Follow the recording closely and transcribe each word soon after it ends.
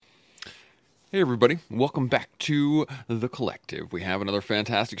Hey everybody, welcome back to The Collective. We have another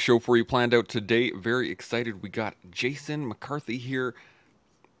fantastic show for you planned out today. Very excited. We got Jason McCarthy here.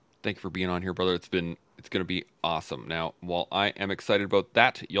 Thank you for being on here, brother. It's going to be awesome. Now, while I am excited about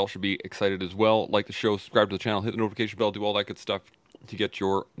that, y'all should be excited as well. Like the show, subscribe to the channel, hit the notification bell, do all that good stuff to get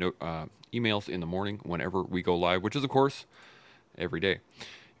your emails in the morning whenever we go live, which is of course every day.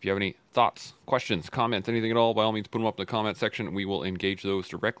 If you have any thoughts, questions, comments, anything at all, by all means put them up in the comment section. We will engage those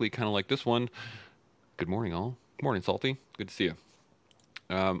directly, kind of like this one. Good morning, all. Good morning, Salty. Good to see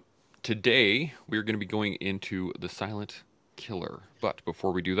you. Today, we're going to be going into the silent killer. But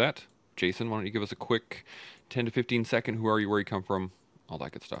before we do that, Jason, why don't you give us a quick 10 to 15 second who are you, where you come from, all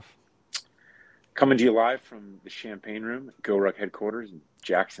that good stuff. Coming to you live from the Champagne Room at GoRuck headquarters in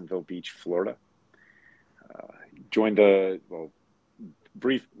Jacksonville Beach, Florida. Joined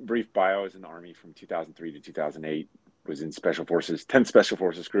brief bio. I was in the Army from 2003 to 2008. Was in Special Forces, 10th Special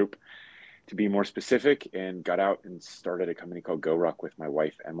Forces Group, to be more specific, and got out and started a company called GoRuck with my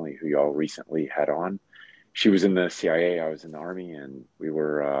wife, Emily, who y'all recently had on. She was in the CIA, I was in the Army, and we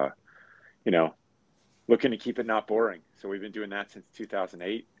were, looking to keep it not boring. So we've been doing that since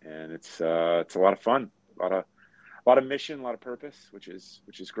 2008, and it's a lot of fun, a lot of mission, a lot of purpose, which is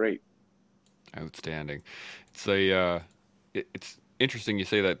great. Outstanding. It's interesting you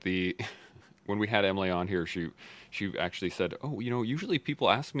say that. The when we had Emily on here, she actually said, "Oh, usually people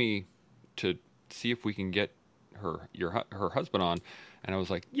ask me to see if we can get her husband on," and I was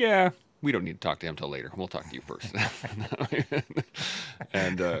like, "Yeah, we don't need to talk to him till later. We'll talk to you first."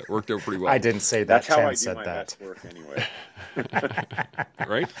 And worked out pretty I well, didn't say That's that. how Chen I do said my that. best work anyway.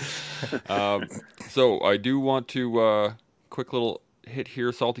 right? So I do want to quick little hit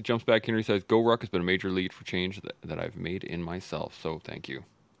here. Salty jumps back in and he says, "Go Ruck has been a major lead for change that I've made in myself. So thank you."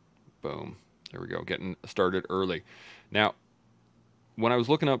 Boom. There we go. Getting started early. Now, when I was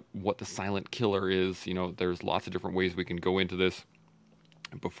looking up what the silent killer is, there's lots of different ways we can go into this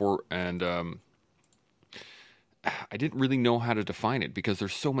before, and I didn't really know how to define it because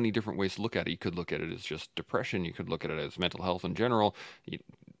there's so many different ways to look at it. You could look at it as just depression. You could look at it as mental health in general.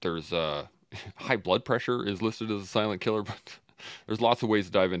 There's high blood pressure is listed as a silent killer, but there's lots of ways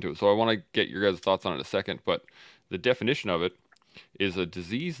to dive into it. So I want to get your guys' thoughts on it in a second. But the definition of it is a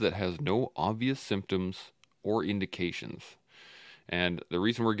disease that has no obvious symptoms or indications. And the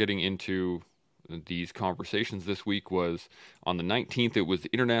reason we're getting into these conversations this week was on the 19th, it was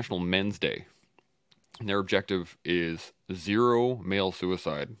the International Men's Day. And their objective is zero male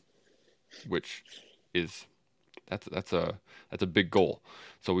suicide, which is that's a big goal.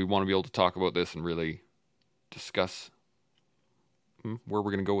 So we want to be able to talk about this and really discuss where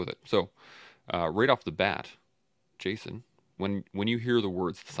we're going to go with it. So right off the bat, Jason, when you hear the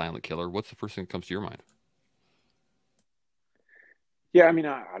words silent killer, what's the first thing that comes to your mind? Yeah, I mean,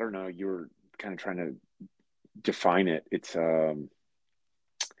 I don't know. You were kind of trying to define it.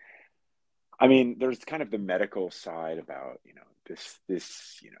 I mean, there's kind of the medical side about,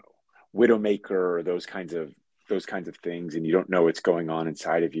 widowmaker, or those kinds of things, and you don't know what's going on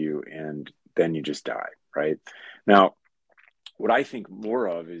inside of you, and then you just die, right? Now, what I think more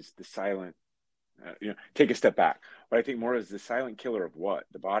of is the silent, take a step back. What I think more is the silent killer of what?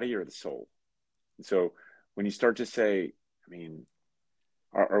 The body or the soul? And so when you start to say, I mean,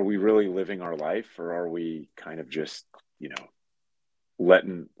 are we really living our life, or are we kind of just,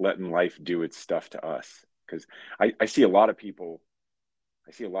 letting life do its stuff to us? Because I see a lot of people,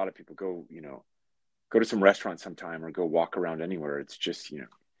 go, go to some restaurant sometime, or go walk around anywhere. It's just, you're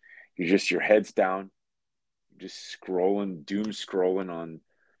just, your head's down, just scrolling, doom scrolling on,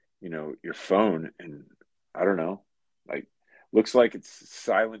 your phone. And I don't know, like, looks like it's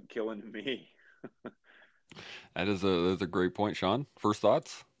silent killing me. That's a great point, Sean. First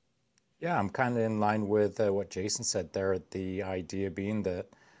thoughts? Yeah, I'm kind of in line with what Jason said there. The idea being that,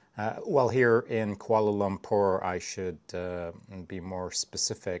 well, here in Kuala Lumpur, I should be more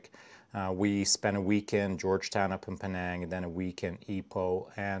specific. We spent a week in Georgetown up in Penang and then a week in Ipoh,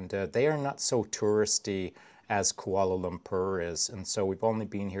 and they are not so touristy as Kuala Lumpur is. And so we've only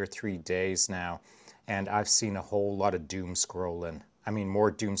been here 3 days now, and I've seen a whole lot of doom scrolling. I mean, more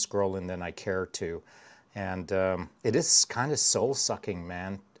doom scrolling than I care to. And it is kind of soul sucking,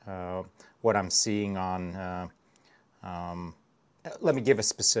 man. Uh, what I'm seeing on, let me give a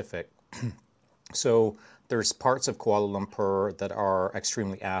specific. So there's parts of Kuala Lumpur that are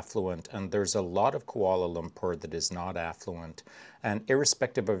extremely affluent, and there's a lot of Kuala Lumpur that is not affluent. And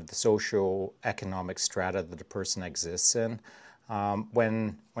irrespective of the socio-economic strata that a person exists in,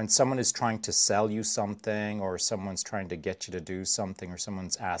 when someone is trying to sell you something, or someone's trying to get you to do something, or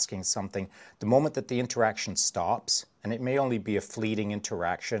someone's asking something, the moment that the interaction stops, And it may only be a fleeting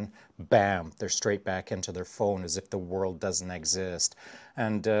interaction. Bam, they're straight back into their phone as if the world doesn't exist.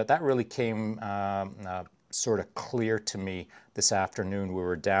 And that really came sort of clear to me this afternoon. We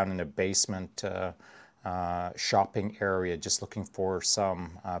were down in a basement shopping area just looking for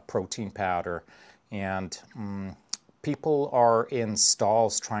some protein powder. And people are in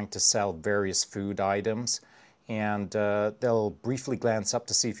stalls trying to sell various food items, and they'll briefly glance up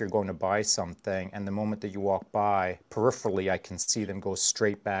to see if you're going to buy something, and the moment that you walk by, peripherally I can see them go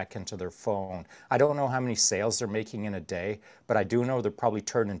straight back into their phone. I don't know how many sales they're making in a day, but I do know they're probably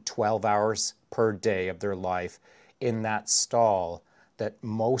turning 12 hours per day of their life in that stall, that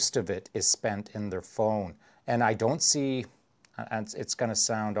most of it is spent in their phone. And I don't see, and it's going to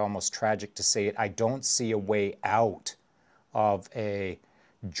sound almost tragic to say it, I don't see a way out of a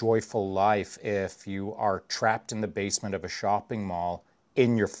joyful life if you are trapped in the basement of a shopping mall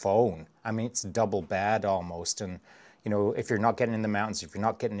in your phone. I mean, it's double bad almost. And, you know, if you're not getting in the mountains, if you're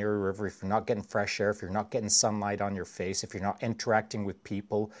not getting near a river, if you're not getting fresh air, if you're not getting sunlight on your face, if you're not interacting with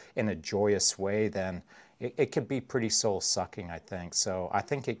people in a joyous way, then it could be pretty soul-sucking, I think. So I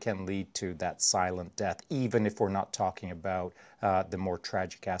think it can lead to that silent death, even if we're not talking about the more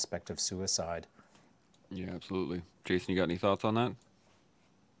tragic aspect of suicide. Yeah, absolutely. Jason, you got any thoughts on that?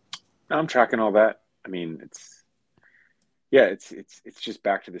 I'm tracking all that. I mean, it's just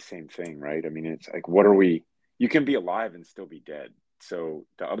back to the same thing, right? I mean, it's like, what are we? You can be alive and still be dead. So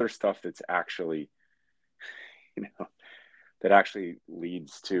the other stuff that's actually, you know, that actually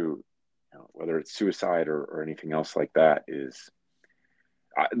leads to, whether it's suicide or anything else like that, is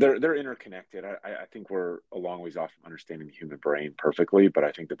they're interconnected. I think we're a long ways off from understanding the human brain perfectly, but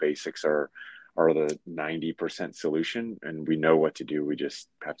I think the basics are the 90% solution, and we know what to do. We just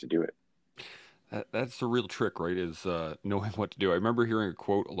have to do it. That's the real trick, right? Is knowing what to do. I remember hearing a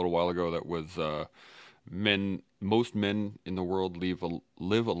quote a little while ago that was, most men in the world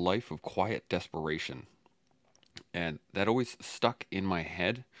live a life of quiet desperation," and that always stuck in my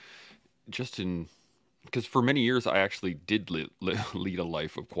head. Just in Because for many years I actually did lead a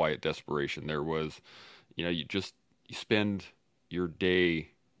life of quiet desperation. There was, you spend your day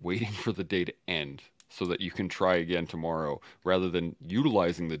waiting for the day to end so that you can try again tomorrow, rather than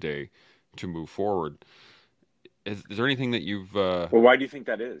utilizing the day to move forward. Is there anything that you've? Well, why do you think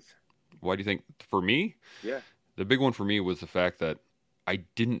that is? Why do you think? For me, Yeah. the big one for me was the fact that I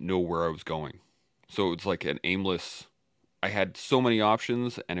didn't know where I was going. So it's like an aimless. I had so many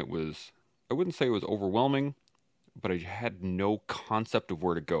options, and it was. I wouldn't say it was overwhelming, but I had no concept of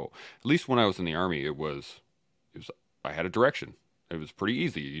where to go. At least when I was in the army, it was. I had a direction. It was pretty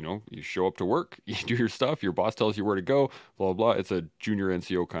easy. You show up to work, you do your stuff. Your boss tells you where to go. Blah blah blah. It's a junior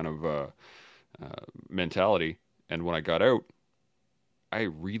NCO kind of mentality. And when I got out, I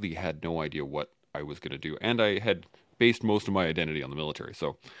really had no idea what I was going to do, and I had based most of my identity on the military.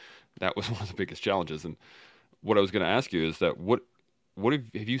 So that was one of the biggest challenges. And what I was going to ask you is that what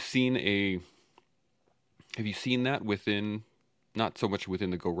have you seen that within, not so much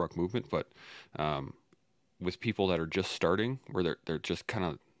within the Go Ruck movement, but with people that are just starting, where they're just kind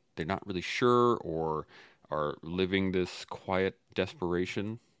of, they're not really sure, or are living this quiet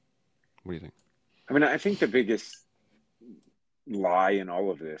desperation? What do you think? I mean, I think the biggest lie in all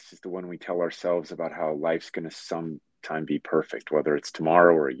of this is the one we tell ourselves about how life's going to sometime be perfect, whether it's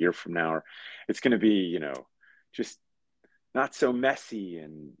tomorrow or a year from now, or it's going to be, just not so messy,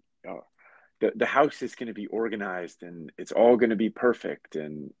 and the house is going to be organized, and it's all going to be perfect,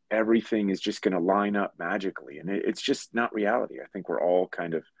 and everything is just going to line up magically. And it's just not reality. I think we're all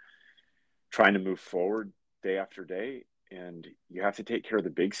kind of trying to move forward day after day, and you have to take care of the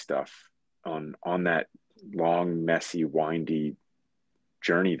big stuff on that long, messy, windy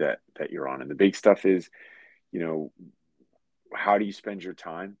journey that you're on. And the big stuff is, how do you spend your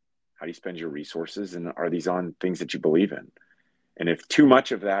time? How do you spend your resources? And are these on things that you believe in? And if too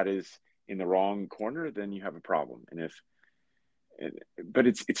much of that is in the wrong corner, then you have a problem. But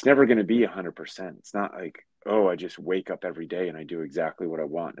it's never going to be 100%. It's not like, oh, I just wake up every day and I do exactly what I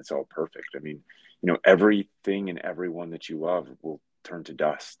want, and it's all perfect. I mean, everything and everyone that you love will turn to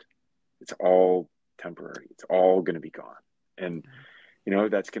dust. It's all temporary. It's all going to be gone. And,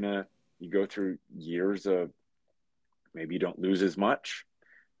 you go through years of, maybe you don't lose as much.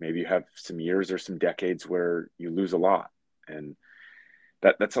 Maybe you have some years or some decades where you lose a lot. And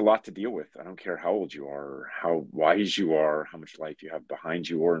that's a lot to deal with. I don't care how old you are, or how wise you are, how much life you have behind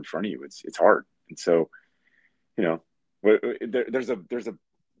you or in front of you. It's hard. And so, there's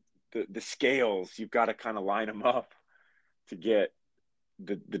the scales, you've got to kind of line them up to get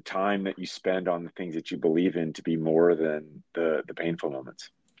the time that you spend on the things that you believe in to be more than the painful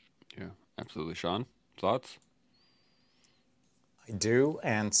moments. Yeah, absolutely. Sean, thoughts? I do.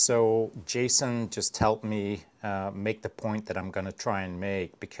 And so Jason just helped me make the point that I'm going to try and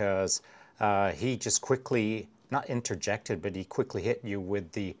make, because he just quickly, not interjected, but he quickly hit you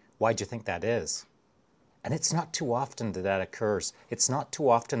with the, why do you think that is? And it's not too often that that occurs. It's not too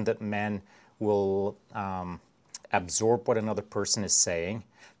often that men will absorb what another person is saying,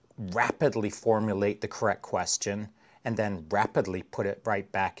 rapidly formulate the correct question, and then rapidly put it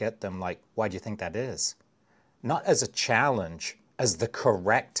right back at them like, why do you think that is? Not as a challenge, as the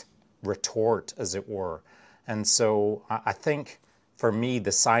correct retort, as it were. And so I think for me,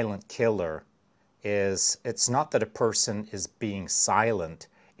 the silent killer is, it's not that a person is being silent,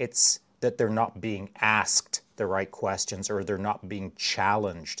 it's that they're not being asked the right questions, or they're not being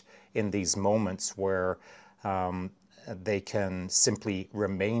challenged in these moments where they can simply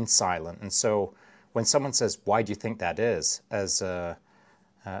remain silent. And so when someone says, why do you think that is, as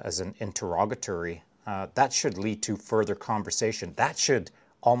an interrogatory, that should lead to further conversation. That should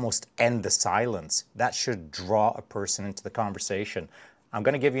almost end the silence. That should draw a person into the conversation. I'm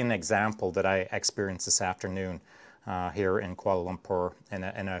going to give you an example that I experienced this afternoon here in Kuala Lumpur in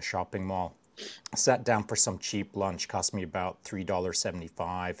a shopping mall. I sat down for some cheap lunch, cost me about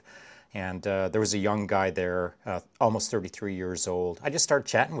 $3.75. And there was a young guy there, almost 33 years old. I just started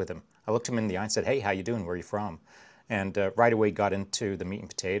chatting with him. I looked him in the eye and said, hey, how you doing? Where are you from? And right away got into the meat and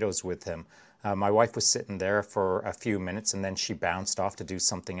potatoes with him. My wife was sitting there for a few minutes, and then she bounced off to do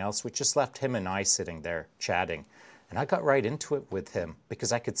something else, which just left him and I sitting there chatting. And I got right into it with him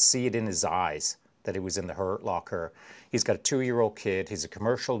because I could see it in his eyes that he was in the Hurt Locker. He's got a 2-year-old kid. He's a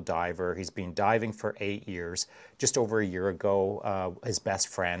commercial diver. He's been diving for 8 years. Just over a year ago, his best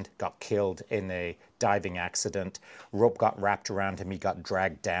friend got killed in a diving accident. Rope got wrapped around him. He got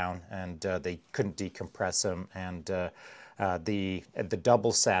dragged down, and they couldn't decompress him. And the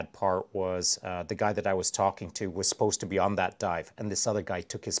double sad part was the guy that I was talking to was supposed to be on that dive, and this other guy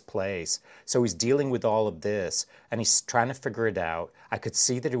took his place. So he's dealing with all of this, and he's trying to figure it out. I could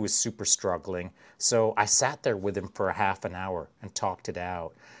see that he was super struggling. So I sat there with him for a half an hour and talked it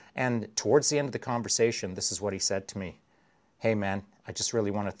out. And towards the end of the conversation, this is what he said to me. Hey, man, I just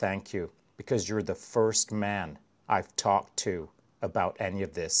really want to thank you, because you're the first man I've talked to about any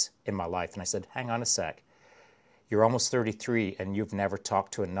of this in my life. And I said, hang on a sec. You're almost 33 and you've never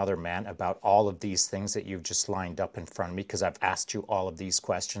talked to another man about all of these things that you've just lined up in front of me, because I've asked you all of these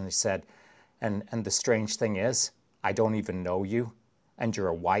questions. He said, and the strange thing is, I don't even know you, and you're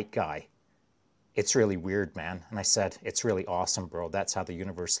a white guy. It's really weird, man. And I said, it's really awesome, bro. That's how the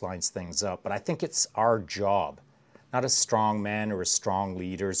universe lines things up. But I think it's our job, not as strong men or as strong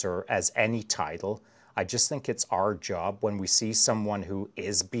leaders or as any title. I just think it's our job when we see someone who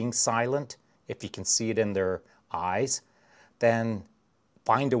is being silent, if you can see it in their eyes, then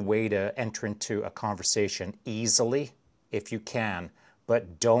find a way to enter into a conversation easily if you can,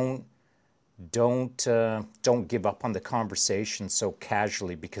 but don't give up on the conversation so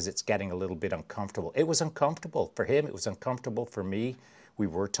casually because it's getting a little bit uncomfortable. It was uncomfortable for him. It was uncomfortable for me. We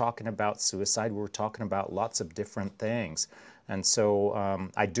were talking about suicide. We were talking about lots of different things. And so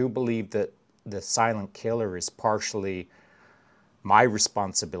I do believe that the silent killer is partially my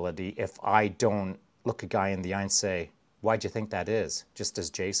responsibility if I don't look a guy in the eye and say, why do you think that is? Just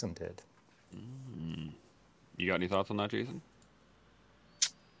as Jason did. You got any thoughts on that, Jason?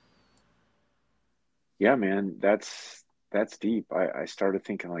 Yeah, man, that's deep. I started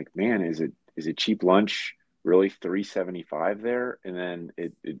thinking like, man, is it cheap lunch really 375 there? And then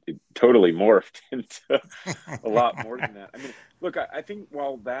it totally morphed into a lot more than that. I mean, look, I think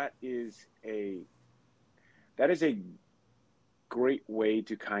while that is a great way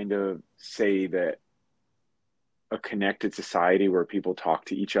to kind of say that a connected society where people talk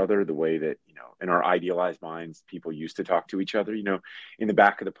to each other the way that, in our idealized minds, people used to talk to each other, in the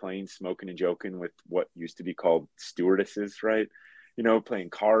back of the plane, smoking and joking with what used to be called stewardesses, right? Playing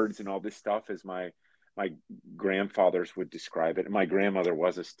cards and all this stuff, as my grandfathers would describe it. And my grandmother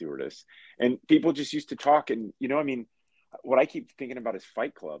was a stewardess, and people just used to talk. And, I mean, what I keep thinking about is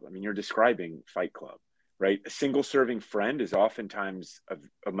Fight Club. I mean, you're describing Fight Club, right? A single serving friend is oftentimes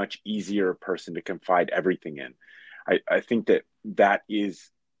a much easier person to confide everything in. I think that is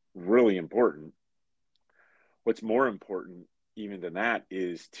really important. What's more important even than that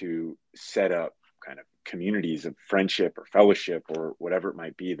is to set up kind of communities of friendship or fellowship or whatever it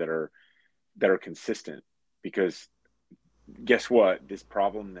might be that are consistent. Because guess what? This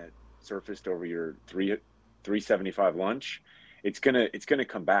problem that surfaced over your 375 lunch, it's gonna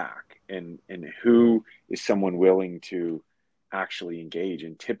come back. And who is someone willing to actually engage?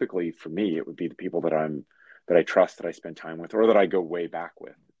 And typically for me, it would be the people that I trust, that I spend time with, or that I go way back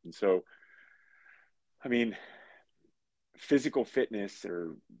with. And so, I mean, physical fitness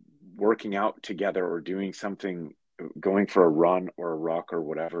or working out together or doing something, going for a run or a ruck or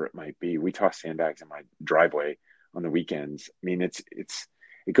whatever it might be. We toss sandbags in my driveway on the weekends. I mean, it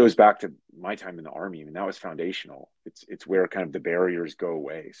goes back to my time in the Army. I mean, that was foundational. It's where kind of the barriers go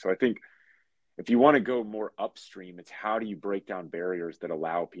away. So I think if you want to go more upstream, it's how do you break down barriers that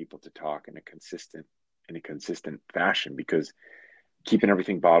allow people to talk in a consistent fashion, because keeping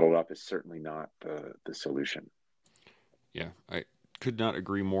everything bottled up is certainly not the solution. Yeah, I could not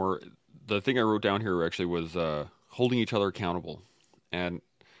agree more. The thing I wrote down here actually was holding each other accountable. And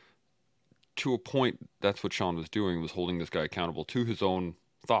to a point, that's what Sean was doing, was holding this guy accountable to his own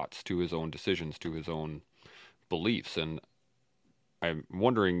thoughts, to his own decisions, to his own beliefs. And I'm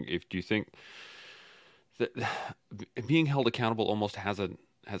wondering, if do you think that being held accountable almost has a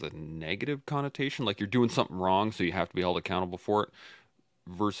negative connotation, like you're doing something wrong, so you have to be held accountable for it,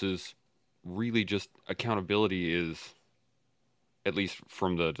 versus really just accountability is, at least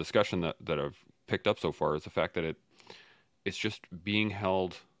from the discussion that I've picked up so far, is the fact that it's just being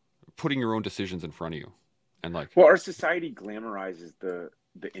held, putting your own decisions in front of you, and like, well, our society glamorizes the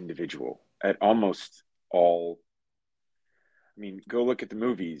individual at almost all. I mean, go look at the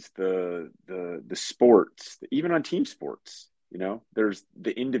movies, the sports, even on team sports. You know, there's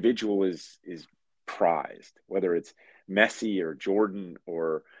the individual is prized, whether it's Messi or Jordan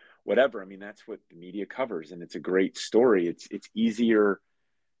or whatever. I mean, that's what the media covers, and it's a great story. It's easier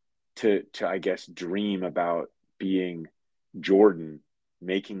to I guess dream about being Jordan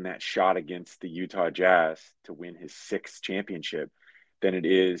making that shot against the Utah Jazz to win his sixth championship than it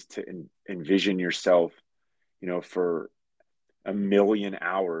is to envision yourself, you know, for a million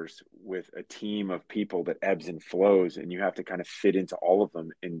hours with a team of people that ebbs and flows, and you have to kind of fit into all of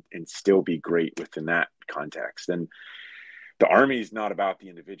them and still be great within that context. And the Army is not about the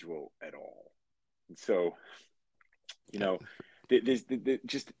individual at all. And so, you know, there's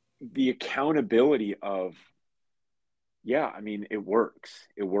just the accountability of, yeah, I mean, it works.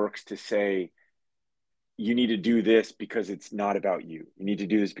 It works to say, you need to do this because it's not about you. You need to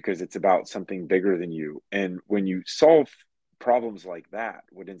do this because it's about something bigger than you. And when you solve problems like that,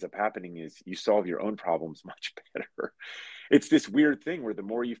 what ends up happening is you solve your own problems much better. It's this weird thing where the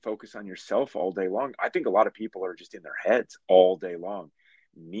more you focus on yourself all day long, I think a lot of people are just in their heads all day long.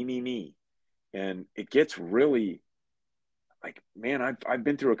 Me. And it gets really like, man, I've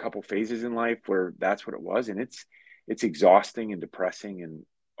been through a couple phases in life where that's what it was. And it's exhausting and depressing and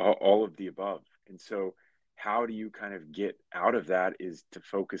all of the above. And so how do you kind of get out of that is to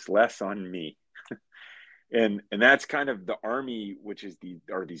focus less on me. And that's kind of the Army, which is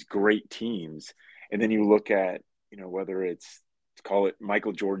are these great teams. And then you look at, you know, whether it's, let's call it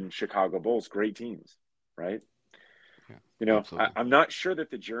Michael Jordan, Chicago Bulls, great teams, right? yeah, You know, absolutely. I'm not sure that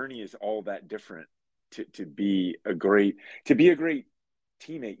the journey is all that different to be a great teammate.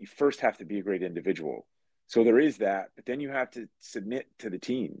 You first have to be a great individual. So there is that, but then you have to submit to the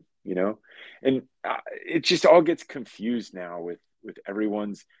team, you know, and it just all gets confused now with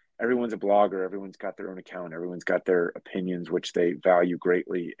everyone's a blogger, everyone's got their own account, everyone's got their opinions, which they value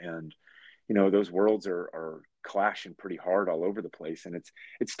greatly, and you know those worlds are clashing pretty hard all over the place, and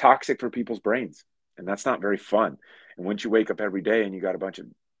it's toxic for people's brains, and that's not very fun. And once you wake up every day and you got a bunch of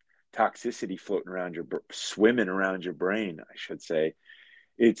toxicity floating around swimming around your brain, I should say,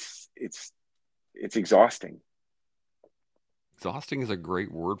 it's exhausting. Exhausting is a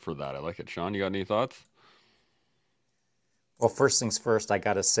great word for that. I like it. Sean, you got any thoughts? Well, first things first, I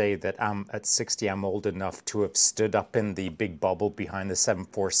got to say that I'm at 60, I'm old enough to have stood up in the big bubble behind the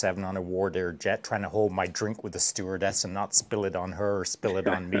 747 on a Ward Air jet trying to hold my drink with the stewardess and not spill it on her or spill it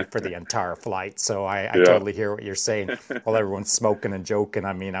on me for the entire flight. So I Yeah. totally hear what you're saying. While everyone's smoking and joking,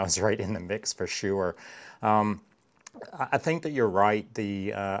 I mean, I was right in the mix for sure. I think that you're right.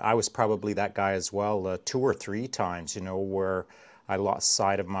 I was probably that guy as well, 2 or 3 times, you know, where I lost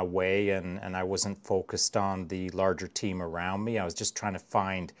sight of my way and I wasn't focused on the larger team around me. I was just trying to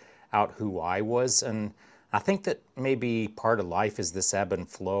find out who I was. And I think that maybe part of life is this ebb and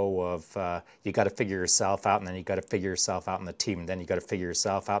flow of you got to figure yourself out, and then you got to figure yourself out in the team, and then you got to figure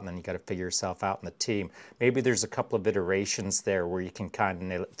yourself out, and then you got to figure yourself out in the team. Maybe there's a couple of iterations there where you can kind of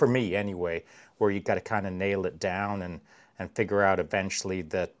nail it, for me anyway, where you got to kind of nail it down and figure out eventually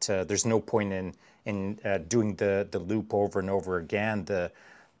that there's no point in doing the loop over and over again. The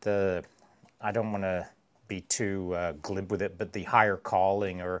I don't want to be too glib with it, but the higher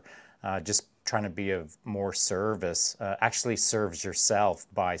calling or just trying to be of more service actually serves yourself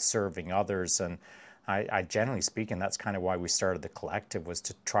by serving others. And I generally speaking, that's kind of why we started the collective, was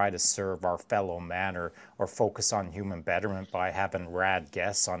to try to serve our fellow man, or focus on human betterment by having rad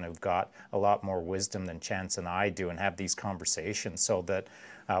guests on who've got a lot more wisdom than Chance and I do, and have these conversations so that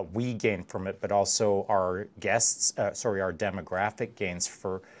we gain from it, but also our guests, our demographic gains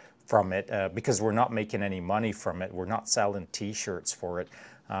from it, because we're not making any money from it. We're not selling T-shirts for it.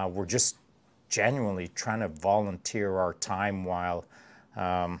 We're just genuinely trying to volunteer our time while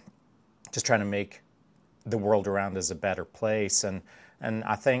just trying to make the world around us a better place. And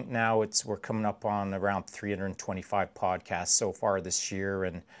I think now we're coming up on around 325 podcasts so far this year,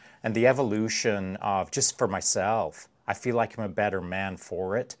 and the evolution of, just for myself, I feel like I'm a better man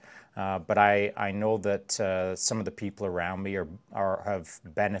for it. But I know that some of the people around me have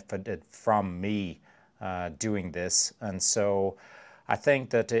benefited from me doing this, and so I think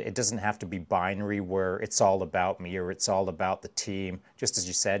that it doesn't have to be binary where it's all about me or it's all about the team. Just as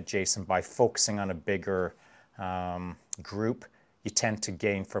you said, Jason, by focusing on a bigger group, you tend to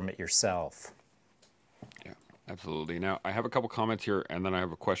gain from it yourself. Yeah, absolutely. Now, I have a couple comments here, and then I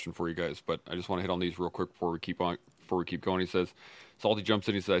have a question for you guys, but I just want to hit on these real quick before we keep going. He says, Salty jumps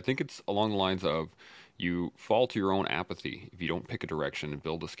in. He says, I think it's along the lines of, you fall to your own apathy if you don't pick a direction and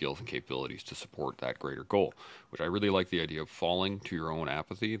build the skills and capabilities to support that greater goal, which I really like the idea of falling to your own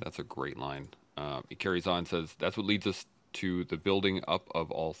apathy. That's a great line. He carries on and says, that's what leads us to the building up of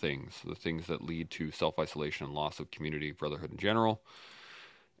all things, the things that lead to self-isolation and loss of community, brotherhood in general.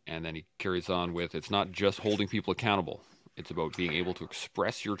 And then he carries on with, it's not just holding people accountable. It's about being able to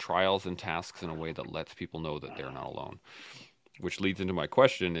express your trials and tasks in a way that lets people know that they're not alone. Which leads into my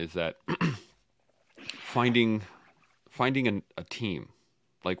question, is that finding a team,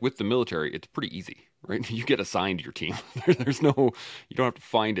 like with the military, it's pretty easy, right? You get assigned your team. There's no, you don't have to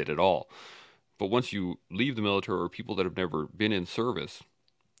find it at all. But once you leave the military, or people that have never been in service,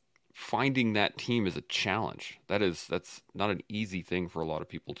 finding that team is a challenge. That's not an easy thing for a lot of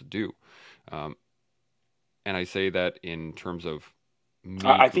people to do. And I say that in terms of me.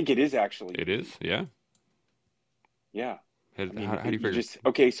 I think it is actually. It is, yeah. Yeah. How do you figure?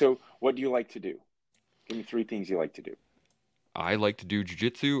 Okay, so what do you like to do? Give me 3 things you like to do. I like to do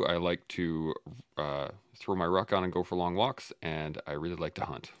jiu-jitsu. I like to throw my ruck on and go for long walks, and I really like to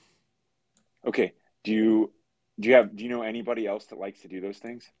hunt. Okay. Do you know anybody else that likes to do those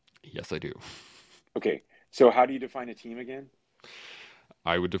things? Yes, I do. Okay. So how do you define a team again?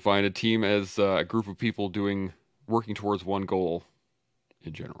 I would define a team as a group of people working towards one goal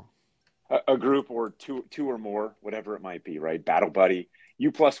in general. A group, or two or more, whatever it might be, right? Battle buddy.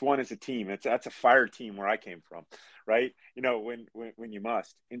 You plus one is a team. That's a fire team where I came from, right? You know, when you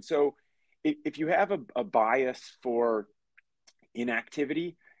must. And so if you have a bias for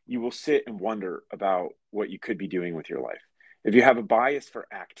inactivity, you will sit and wonder about what you could be doing with your life. If you have a bias for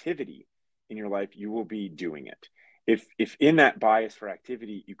activity in your life, you will be doing it. If in that bias for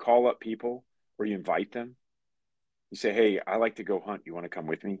activity, you call up people or you invite them, you say, "Hey, I like to go hunt. You want to come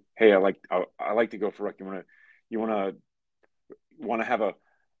with me? Hey, I like to go for ruck. You want to have a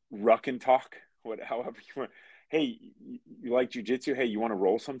ruck and talk? However you want. Hey, you like jujitsu? Hey, you want to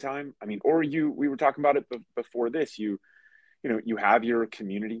roll sometime? I mean, or we were talking about it before this. You have your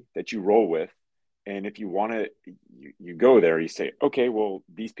community that you roll with, and if you want to, you go there. You say, okay, well,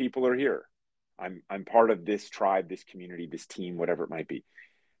 these people are here. I'm part of this tribe, this community, this team, whatever it might be.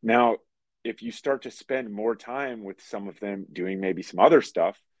 Now, if you start to spend more time with some of them doing maybe some other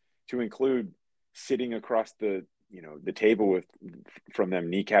stuff, to include sitting across the table from them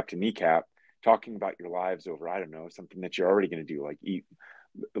kneecap to kneecap, talking about your lives over, I don't know, something that you're already going to do, like eat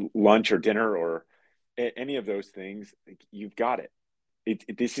lunch or dinner or any of those things, you've got it.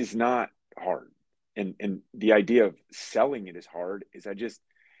 This is not hard. And the idea of selling it is hard is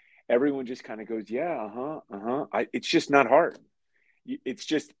everyone just kind of goes, yeah, it's just not hard. It's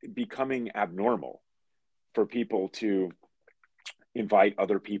just becoming abnormal for people to invite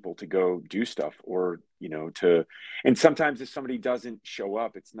other people to go do stuff, or, and sometimes if somebody doesn't show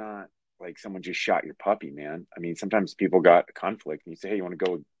up, it's not like someone just shot your puppy, man. I mean, sometimes people got a conflict and you say, hey, you want to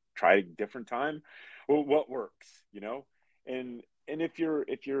go try a different time? Well, what works, and if you're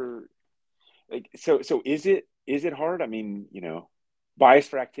like, so is it hard? I mean, bias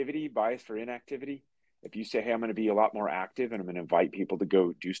for activity, bias for inactivity. If you say, hey, I'm going to be a lot more active and I'm going to invite people to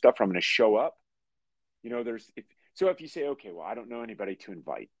go do stuff, or I'm going to show up, if you say, okay, well, I don't know anybody to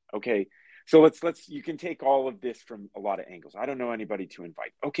invite. Okay. So you can take all of this from a lot of angles. I don't know anybody to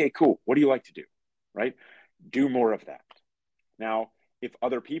invite. Okay, cool. What do you like to do? Right? Do more of that. Now, if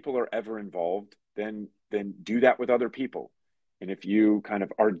other people are ever involved, then do that with other people. And if you kind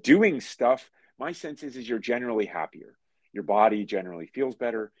of are doing stuff, my sense is you're generally happier. your body generally feels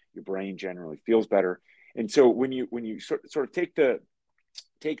better, your brain generally feels better. And so when you sort of take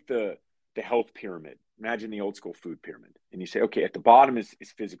the health pyramid, imagine the old school food pyramid, and you say, okay, at the bottom is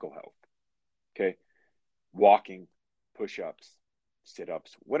physical health. Okay. Walking, push-ups,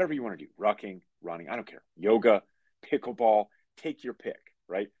 sit-ups, whatever you want to do, rucking, running, I don't care. Yoga, pickleball, take your pick,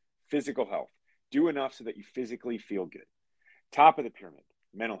 right? Physical health. Do enough so that you physically feel good. Top of the pyramid,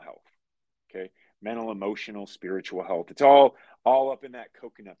 mental health. Okay. Mental, emotional, spiritual health. It's all up in that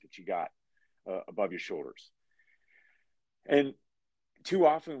coconut that you got above your shoulders. And too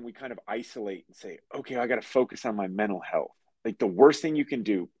often we kind of isolate and say, okay, I got to focus on my mental health. Like the worst thing you can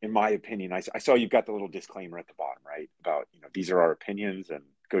do, in my opinion, I saw you've got the little disclaimer at the bottom, right? About, these are our opinions and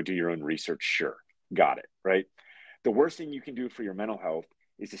go do your own research. Sure. Got it. Right. The worst thing you can do for your mental health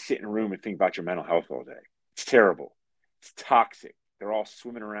is to sit in a room and think about your mental health all day. It's terrible. It's toxic. They're all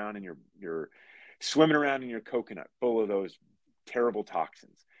swimming around in you're swimming around in your coconut full of those terrible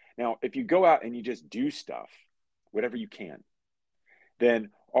toxins. Now, if you go out and you just do stuff, whatever you can, then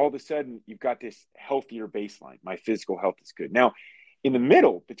all of a sudden you've got this healthier baseline. My physical health is good. Now, in the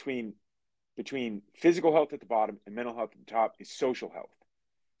middle between physical health at the bottom and mental health at the top is social health.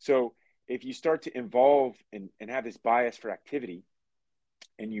 So if you start to involve and have this bias for activity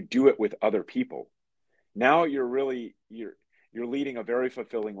and you do it with other people, now you're leading a very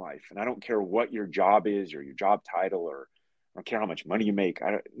fulfilling life. And I don't care what your job is or your job title, or I don't care how much money you make.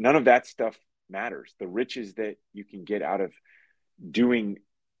 None of that stuff matters. The riches that you can get out of doing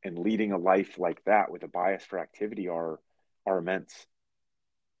and leading a life like that with a bias for activity are immense.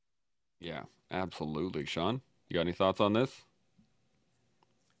 Yeah, absolutely. Sean, you got any thoughts on this?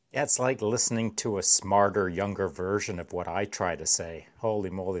 Yeah, it's like listening to a smarter, younger version of what I try to say. Holy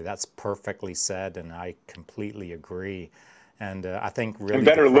moly, that's perfectly said, and I completely agree. And I think And really the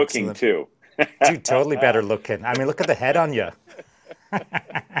better crux of looking the too. dude, totally better looking. I mean, look at the head on you.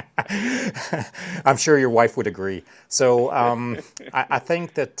 I'm sure your wife would agree. So I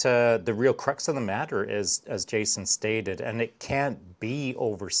think that the real crux of the matter is, as Jason stated, and it can't be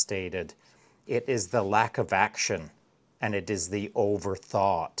overstated, it is the lack of action and it is the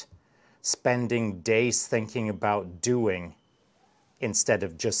overthought. Spending days thinking about doing instead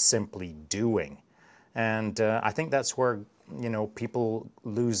of just simply doing. And I think that's where, people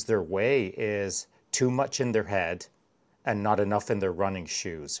lose their way, is too much in their head and not enough in their running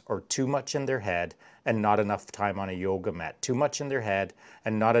shoes, or too much in their head and not enough time on a yoga mat, too much in their head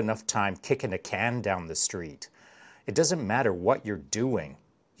and not enough time kicking a can down the street. It doesn't matter what you're doing.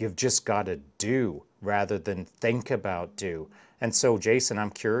 You've just got to do rather than think about do. And so, Jason, I'm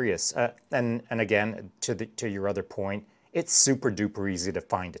curious, and again, to your other point, it's super duper easy to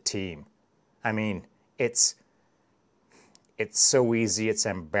find a team. I mean, it's so easy, it's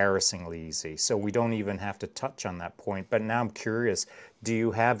embarrassingly easy. So we don't even have to touch on that point. But now I'm curious, do you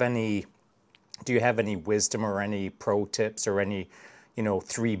have any wisdom or any pro tips or any,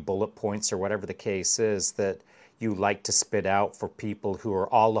 3 bullet points or whatever the case is that you like to spit out for people who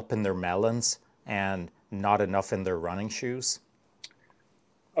are all up in their melons and not enough in their running shoes?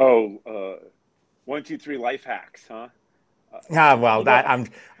 Oh, 1, 2, 3 life hacks, huh? Well,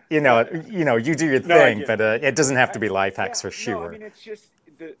 You know, that I'm, yeah. you do your No, I thing, get but it. it doesn't have I, to be life yeah, hacks for no, I sure. mean, it's just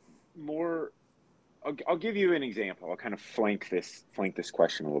the more. I'll give you an example. I'll kind of flank this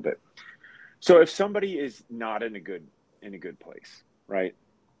question a little bit. So if somebody is not in a good place, right?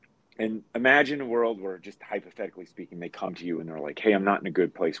 And imagine a world where, just hypothetically speaking, they come to you and they're like, "Hey, I'm not in a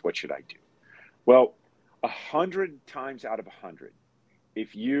good place. What should I do?" Well, 100 times out of 100,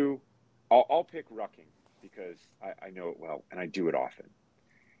 if I'll pick rucking because I know it well and I do it often.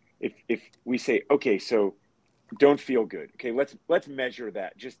 If we say, okay, so don't feel good. Okay, let's measure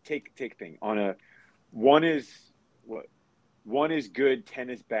that. Just take thing on a one is what 1 is good,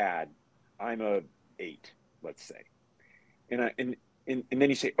 10 is bad. I'm a 8, let's say. And then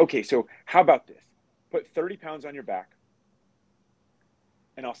you say, okay, so how about this? Put 30 pounds on your back,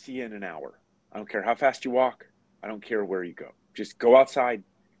 and I'll see you in an hour. I don't care how fast you walk. I don't care where you go. Just go outside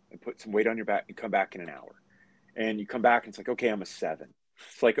and put some weight on your back and come back in an hour. And you come back and it's like, okay, I'm a 7.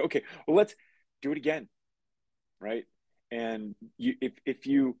 It's like, okay, well, let's do it again, right? And if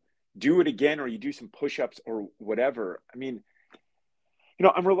you do it again, or you do some push-ups or whatever, I mean,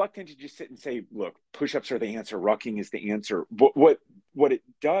 I'm reluctant to just sit and say, look, push-ups are the answer, rucking is the answer. But what it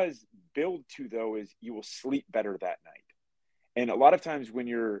does build to, though, is you will sleep better that night. And a lot of times when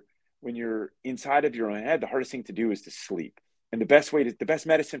you're inside of your own head, the hardest thing to do is to sleep. And the best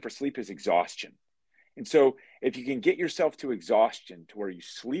medicine for sleep is exhaustion. And so if you can get yourself to exhaustion to where you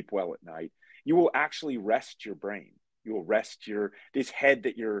sleep well at night, you will actually rest your brain. You will rest this head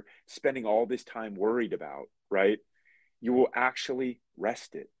that you're spending all this time worried about, right? you will actually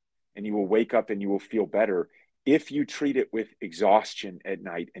rest it, and you will wake up and you will feel better if you treat it with exhaustion at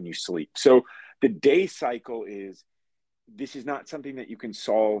night and you sleep. So the day cycle is, this is not something that you can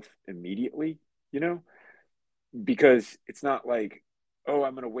solve immediately, you know, because it's not like, oh,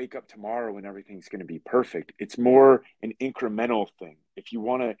 I'm going to wake up tomorrow and everything's going to be perfect. It's more an incremental thing. If you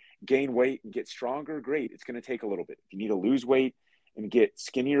want to gain weight and get stronger, great. It's going to take a little bit. If you need to lose weight and get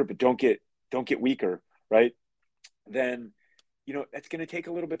skinnier, but don't get weaker, right? Then, that's going to take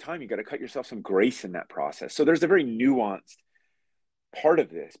a little bit of time. You got to cut yourself some grace in that process. So there's a very nuanced part of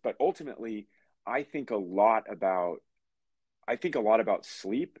this, but ultimately, I think a lot about I think a lot about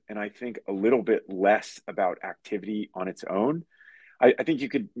sleep, and I think a little bit less about activity on its own. I think you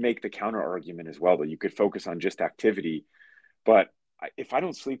could make the counter argument as well, that you could focus on just activity, but if I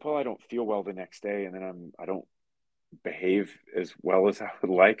don't sleep well, I don't feel well the next day, and then I don't behave as well as I would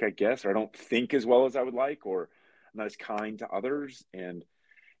like, I guess, or I don't think as well as I would like, or I'm not as kind to others. And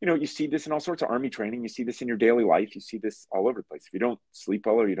you see this in all sorts of army training. You see this in your daily life. You see this all over the place. If you don't sleep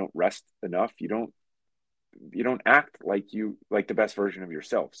well or you don't rest enough, you don't act like the best version of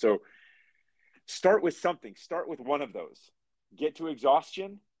yourself. So start with something. Start with one of those. Get to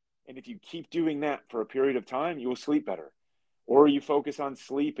exhaustion, and if you keep doing that for a period of time, you will sleep better. Or you focus on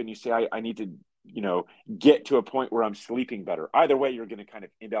sleep and you say, I need to, get to a point where I'm sleeping better. Either way, you're going to kind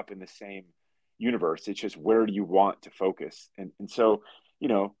of end up in the same universe. It's just, where do you want to focus? And so,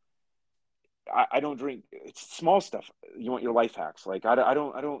 I don't drink. It's small stuff. You want your life hacks. Like I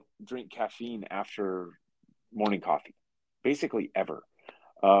don't drink caffeine after morning coffee, basically ever.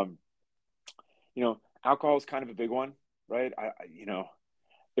 Um, Alcohol is kind of a big one, right?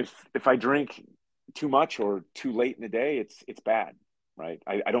 If I drink too much or too late in the day, it's bad, right?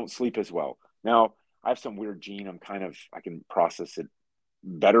 I don't sleep as well. Now, I have some weird gene. I can process it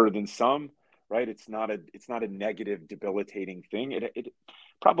better than some, right? It's not a negative, debilitating thing. It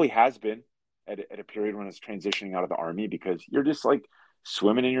probably has been at a period when I was transitioning out of the army, because you're just like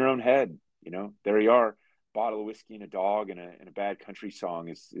swimming in your own head. There you are, bottle of whiskey and a dog and a bad country song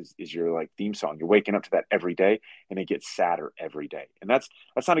is your like theme song. You're waking up to that every day, and it gets sadder every day, and that's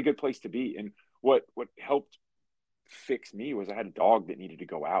not a good place to be. And what helped fix me was I had a dog that needed to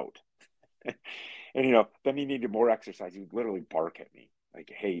go out. And then he needed more exercise. He would literally bark at me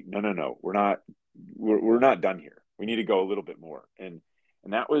like, hey, no, we're not done here. We need to go a little bit more. And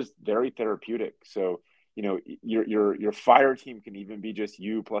that was very therapeutic. So your fire team can even be just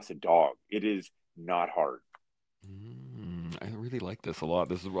you plus a dog. It is not hard. I really like this a lot.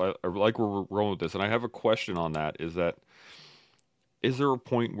 This is why I like where we're rolling with this. And I have a question on that. Is there a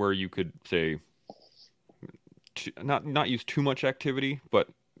point where you could say, not use too much activity, but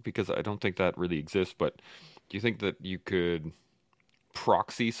because I don't think that really exists, but do you think that you could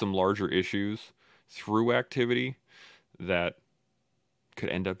proxy some larger issues through activity that could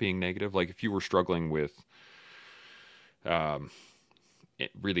end up being negative? Like if you were struggling with um,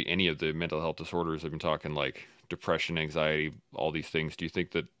 really any of the mental health disorders, I've been talking like depression, anxiety, all these things. Do you think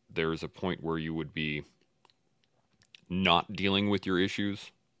that there's a point where you would be not dealing with your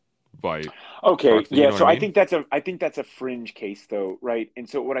issues by Okay, proxy? You yeah. know what I So I mean? think that's a fringe case, though, right? And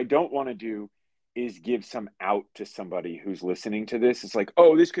so what I don't want to do is give some out to somebody who's listening to this. It's like,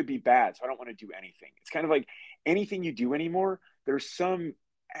 oh, this could be bad, so I don't want to do anything. It's kind of like anything you do anymore. There's some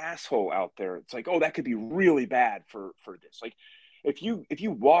asshole out there. It's like, oh, that could be really bad for this. Like, if you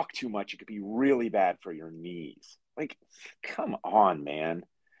walk too much, it could be really bad for your knees. Like, come on, man.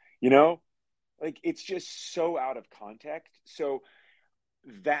 You know, like it's just so out of context. So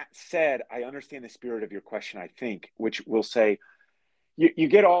that said, I understand the spirit of your question, I think, which will say you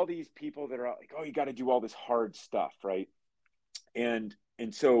get all these people that are like, oh, you got to do all this hard stuff, right? And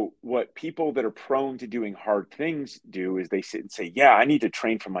so what people that are prone to doing hard things do is they sit and say, yeah, I need to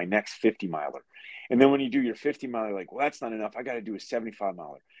train for my next 50 miler. And then when you do your 50 miler, like, well, that's not enough. I got to do a 75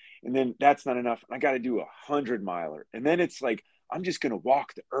 miler. And then that's not enough. I got to do a 100 miler. And then it's like, I'm just going to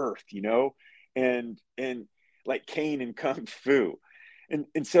walk the earth, and like Kane and Kung Fu.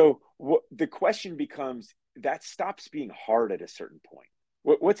 And so the question becomes, that stops being hard at a certain point.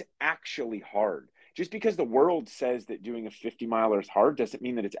 What's actually hard? Just because the world says that doing a 50 miler is hard doesn't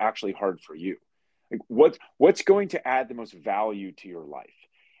mean that it's actually hard for you. Like what's going to add the most value to your life?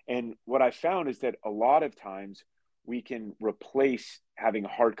 And what I found is that a lot of times we can replace having a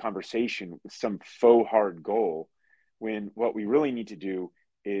hard conversation with some faux hard goal, when what we really need to do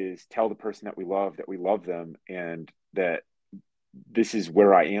is tell the person that we love them, and that this is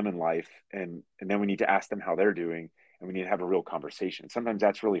where I am in life, and then we need to ask them how they're doing, and we need to have a real conversation. Sometimes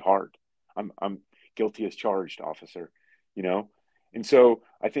that's really hard. I'm guilty as charged, officer, you know? And so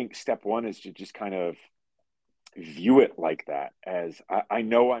I think step one is to just kind of view it like that, as I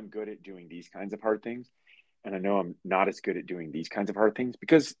know I'm good at doing these kinds of hard things, and I know I'm not as good at doing these kinds of hard things.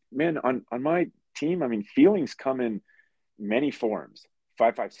 Because, man, on my team, I mean, feelings come in many forms: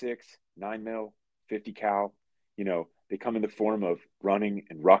 5.56, 9 mil, 50 cal. They come in the form of running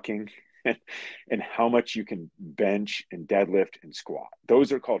and rucking, and how much you can bench and deadlift and squat.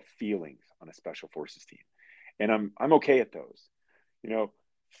 Those are called feelings on a special forces team, and I'm okay at those. You know,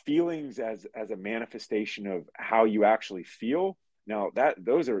 feelings as a manifestation of how you actually feel. Now that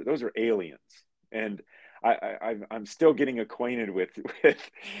those are aliens, and I'm still getting acquainted with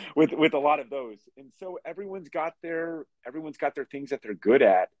with a lot of those. And so everyone's got their things that they're good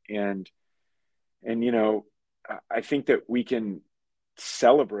at, and I think that we can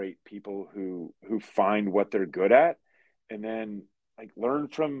celebrate people who find what they're good at, and then like learn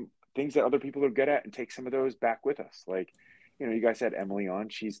from things that other people are good at and take some of those back with us. Like, you guys had Emily on.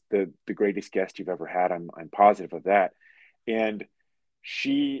 She's the greatest guest you've ever had. I'm positive of that. And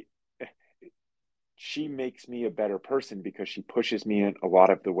she she makes me a better person because she pushes me in a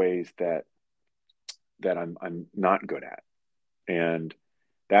lot of the ways that I'm not good at. And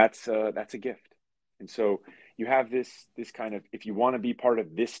that's a gift. And so you have this kind of, if you want to be part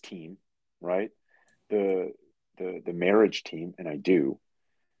of this team, right? The the marriage team, and I do,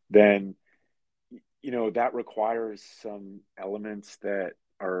 then that requires some elements that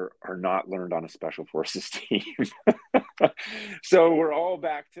are not learned on a special forces team. So we're all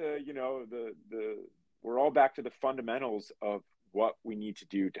back to the we're all back to the fundamentals of what we need to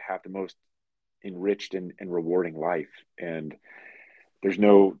do to have the most enriched and rewarding life. And there's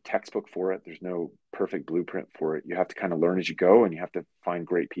no textbook for it. There's no perfect blueprint for it. You have to kind of learn as you go, and you have to find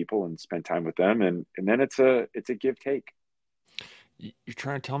great people and spend time with them. And then it's a give take. You're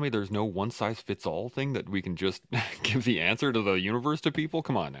trying to tell me there's no one size fits all thing that we can just give the answer to the universe to people?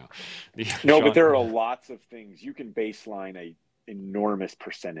 Come on now. Yeah, No, but Sean. there are lots of things you can baseline a enormous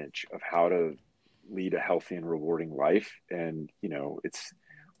percentage of how to lead a healthy and rewarding life. And it's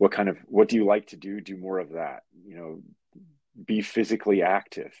what do you like to do? Do more of that. Be physically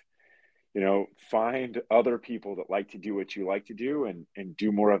active. Find other people that like to do what you like to do, and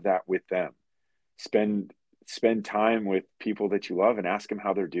do more of that with them. Spend time with people that you love and ask them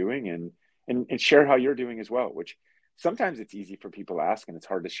how they're doing, and share how you're doing as well, which sometimes it's easy for people to ask and it's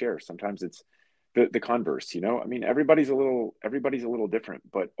hard to share. Sometimes it's the converse. I mean, everybody's a little different,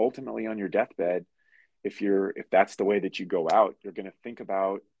 but ultimately on your deathbed, if that's the way that you go out, you're going to think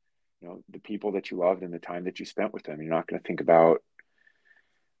about the people that you loved and the time that you spent with them. You're not going to think about,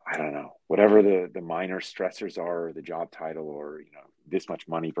 I don't know, whatever the minor stressors are, or the job title, or this much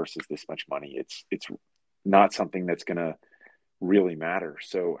money versus this much money. It's not something that's going to really matter.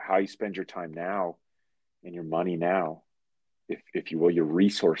 So how you spend your time now, and your money now, if you will, your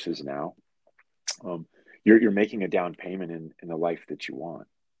resources now, um, you're making a down payment in the life that you want.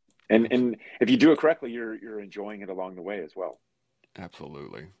 And if you do it correctly, you're enjoying it along the way as well.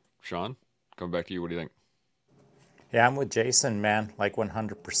 Absolutely. Sean, coming back to you. What do you think? Yeah, I'm with Jason, man, like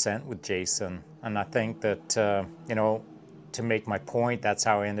 100% with Jason. And I think that, to make my point, that's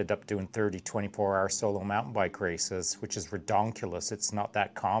how I ended up doing 30, 24-hour solo mountain bike races, which is redonkulous. It's not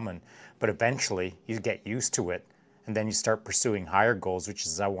that common. But eventually, you get used to it. And then you start pursuing higher goals, which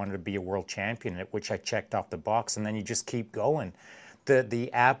is I wanted to be a world champion, at which I checked off the box. And then you just keep going. The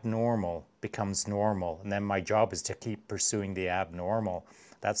abnormal becomes normal. And then my job is to keep pursuing the abnormal.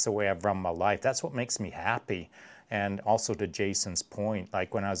 That's the way I've run my life. That's what makes me happy. And also to Jason's point,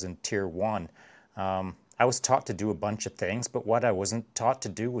 like when I was in Tier 1, I was taught to do a bunch of things, but what I wasn't taught to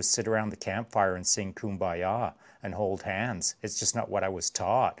do was sit around the campfire and sing Kumbaya and hold hands. It's just not what I was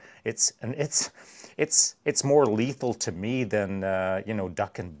taught. It's more lethal to me than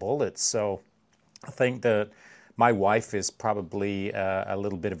ducking bullets. So I think that my wife is probably a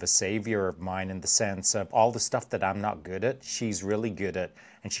little bit of a savior of mine, in the sense of all the stuff that I'm not good at, she's really good at.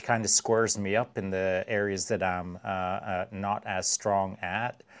 And she kind of squares me up in the areas that I'm not as strong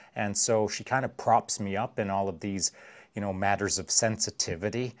at. And so she kind of props me up in all of these, matters of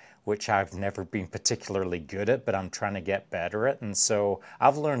sensitivity, which I've never been particularly good at, but I'm trying to get better at. And so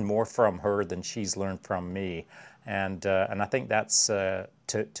I've learned more from her than she's learned from me. And I think that's, to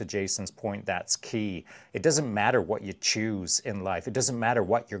Jason's point, that's key. It doesn't matter what you choose in life. It doesn't matter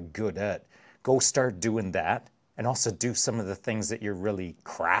what you're good at. Go start doing that, and also do some of the things that you're really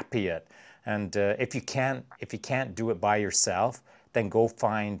crappy at. And if you can't do it by yourself, then go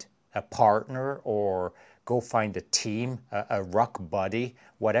find a partner, or go find a team, a ruck buddy,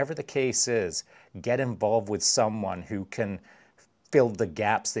 whatever the case is. Get involved with someone who can fill the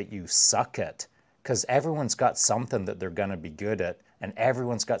gaps that you suck at, because everyone's got something that they're going to be good at, and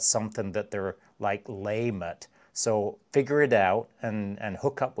everyone's got something that they're like lame at. So figure it out and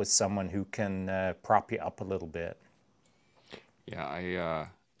hook up with someone who can prop you up a little bit. Yeah,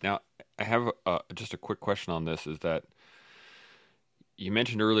 now I have just a quick question on this. Is that you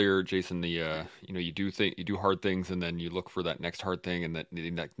mentioned earlier, Jason, the you do hard things and then you look for that next hard thing and that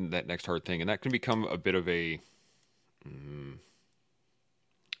next hard thing, and that can become a bit of a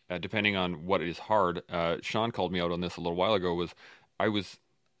depending on what is hard. Sean called me out on this a little while ago. I was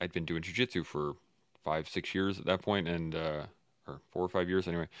I'd been doing jujitsu for 5 6 years at that point, and or 4 or 5 years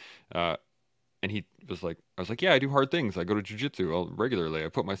anyway. Uh, and he was like, I was like, yeah, I do hard things. I go to jujitsu regularly. I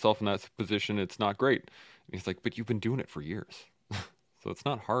put myself in that position. It's not great. And he's like, but you've been doing it for years, so it's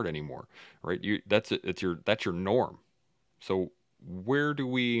not hard anymore, right? That's it. That's your norm. So where do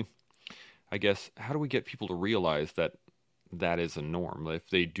we? I guess how do we get people to realize that that is a norm? If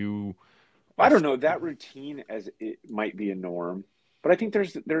they do, I don't know, that routine as it might be a norm, but I think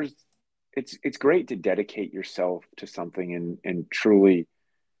there's it's great to dedicate yourself to something and truly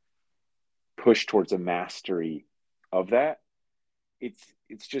push towards a mastery of that.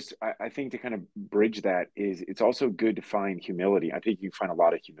 It's just I think to kind of bridge that is it's also good to find humility. I think you find a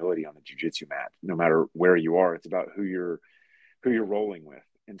lot of humility on the jujitsu mat, no matter where you are. It's about who you're rolling with.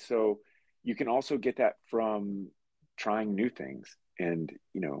 And so you can also get that from trying new things. And,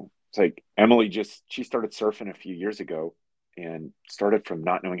 it's like Emily she started surfing a few years ago and started from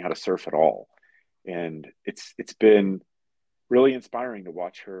not knowing how to surf at all. And it's been really inspiring to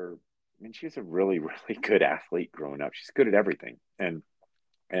watch her. I mean, she's a really, really good athlete growing up. She's good at everything. And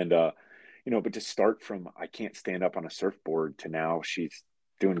but to start from I can't stand up on a surfboard to now she's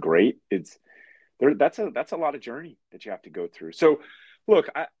doing great. It's there. That's a lot of journey that you have to go through. So look,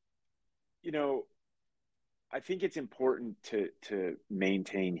 you know, I think it's important to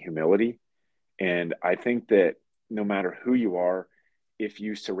maintain humility. And I think that no matter who you are, if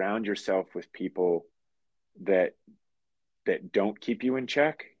you surround yourself with people that don't keep you in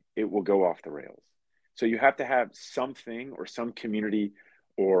check, it will go off the rails. So you have to have something or some community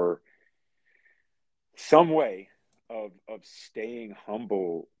or some way of staying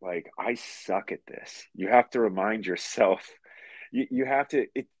humble. Like, I suck at this. You have to remind yourself. You have to.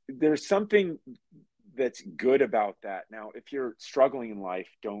 There's something that's good about that. Now, if you're struggling in life,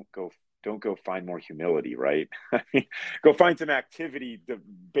 don't go find more humility, right? Go find some activity to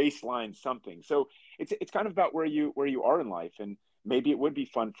baseline something. So it's kind of about where you are in life, and maybe it would be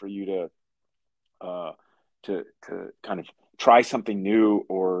fun for you to kind of try something new,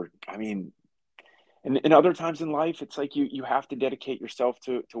 or I mean, and other times in life, it's like you have to dedicate yourself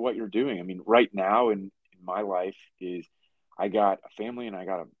to what you're doing. I mean, right now in my life is I got a family and I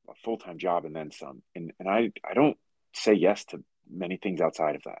got a full-time job and then some. And I don't say yes to many things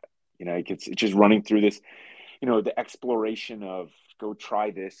outside of that. It's just running through this, the exploration of go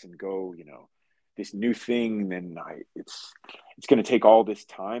try this and go, this new thing. Then it's going to take all this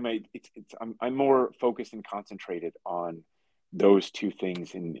time. I'm more focused and concentrated on those two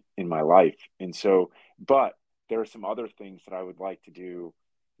things in my life. And so, but there are some other things that I would like to do,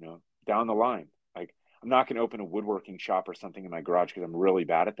 down the line. Like, I'm not going to open a woodworking shop or something in my garage because I'm really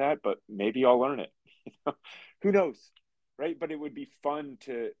bad at that, but maybe I'll learn it. Who knows, right? But it would be fun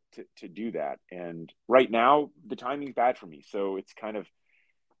to do that. And right now, the timing's bad for me, so it's kind of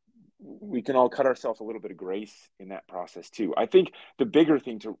we can all cut ourselves a little bit of grace in that process too. I think the bigger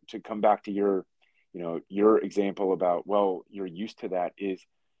thing to come back to your example about, well, you're used to that is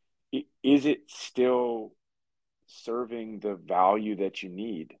it still serving the value that you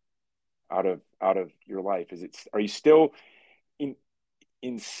need out of your life? Are you still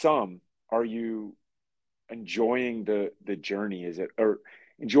in some, are you enjoying the journey? Is it, or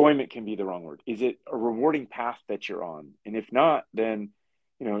enjoyment can be the wrong word. Is it a rewarding path that you're on? And if not, then,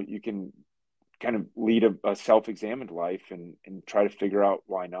 you can kind of lead a self-examined life and try to figure out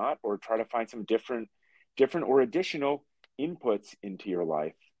why not, or try to find some different or additional inputs into your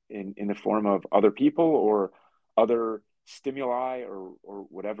life in the form of other people or other stimuli or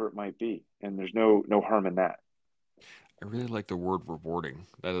whatever it might be. And there's no harm in that. I really like the word rewarding.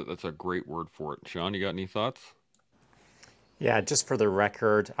 That's a great word for it. Sean, you got any thoughts? Yeah, just for the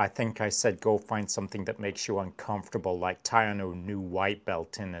record, I think I said go find something that makes you uncomfortable, like tie on a new white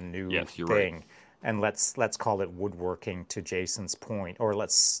belt in a new Yes, you're right. thing. And let's call it woodworking, to Jason's point, or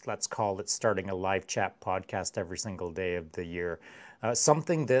let's call it starting a live chat podcast every single day of the year.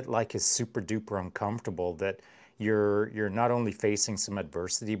 Something that like is super duper uncomfortable, that you're not only facing some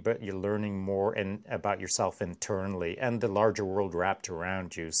adversity, but you're learning more about yourself internally and the larger world wrapped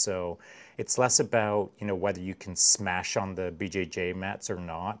around you. So it's less about, whether you can smash on the BJJ mats or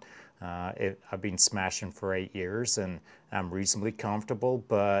not. I've been smashing for 8 years and I'm reasonably comfortable,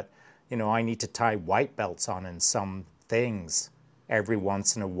 but I need to tie white belts on in some things every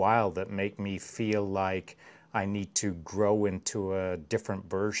once in a while that make me feel like I need to grow into a different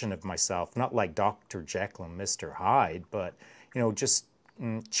version of myself. Not like Dr. Jekyll and Mr. Hyde, but, just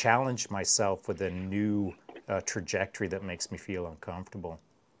challenge myself with a new trajectory that makes me feel uncomfortable.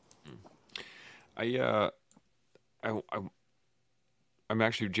 I I, I I'm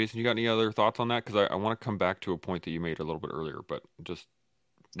actually, Jason, you got any other thoughts on that? Because I want to come back to a point that you made a little bit earlier, but just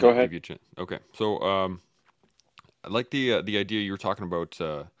Go give ahead. you a chance. Okay, so I like the idea you were talking about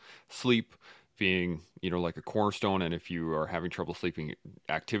sleep being like a cornerstone, and if you are having trouble sleeping,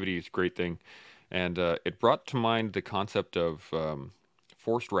 activity is a great thing, and it brought to mind the concept of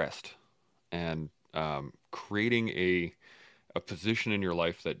forced rest and creating a position in your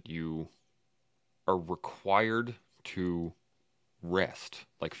life that you are required to rest,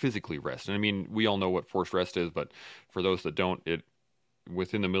 like physically rest. And I mean, we all know what forced rest is, but for those that don't, it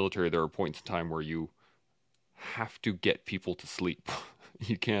within the military there are points in time where you have to get people to sleep.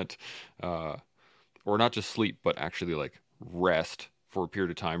 You can't, uh, or not just sleep, but actually like rest for a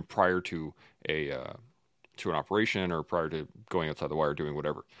period of time prior a to an operation or prior to going outside the wire doing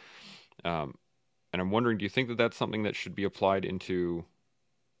whatever. Um, and I'm wondering, do you think that that's something that should be applied into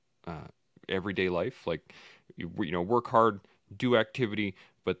uh, everyday life? Like, work hard, do activity,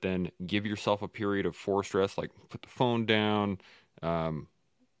 but then give yourself a period of forced rest, like put the phone down, um,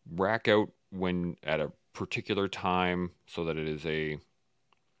 rack out when at a particular time so that it is a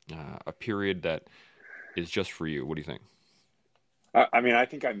period that is just for you. What do you think? I mean, I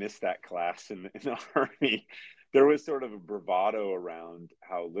think I missed that class in the Army. There was sort of a bravado around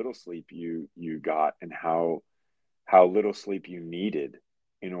how little sleep you got and how little sleep you needed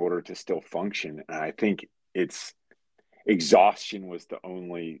in order to still function. And I think it's exhaustion was the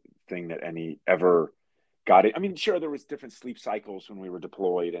only thing that any ever got it. I mean, sure, there was different sleep cycles when we were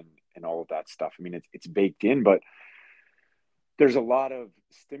deployed and all of that stuff. I mean, it's baked in, but there's a lot of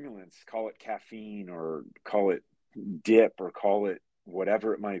stimulants, call it caffeine or call it dip or call it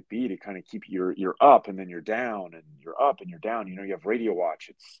whatever it might be to kind of keep you're up and then you're down and you're up and you're down. You have radio watch.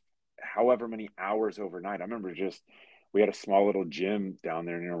 It's however many hours overnight. I remember just we had a small little gym down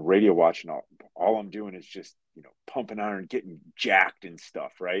there, radio watch, and all I'm doing is just pumping iron, getting jacked and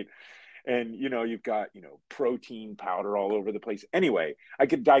stuff, right? And you've got protein powder all over the place. Anyway, I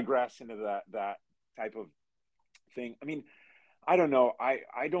could digress into that type of thing. I mean, I don't know.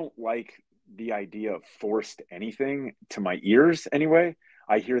 I don't like the idea of forced anything to my ears anyway.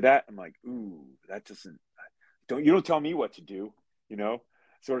 I hear that, I'm like, ooh, that doesn't don't tell me what to do, you know,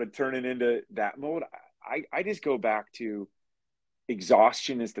 sort of turning into that mode. I just go back to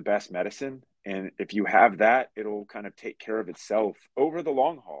exhaustion is the best medicine. And if you have that, it'll kind of take care of itself over the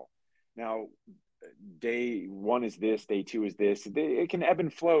long haul. Now, day one is this, day two is this. It can ebb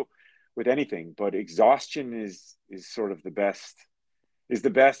and flow with anything, but exhaustion is sort of the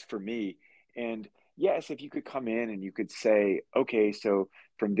best for me. And yes, if you could come in and you could say, okay, so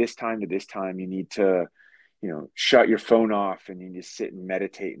from this time to this time, you need to, shut your phone off and you need to sit and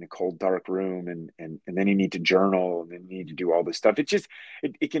meditate in a cold, dark room. And then you need to journal and then you need to do all this stuff.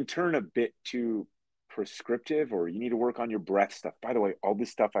 It can turn a bit too prescriptive, or you need to work on your breath stuff. By the way, all this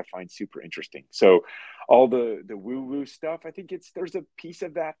stuff I find super interesting. So all the woo woo stuff, I think there's a piece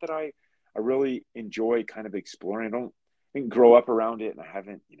of that I really enjoy kind of exploring. I didn't grow up around it and I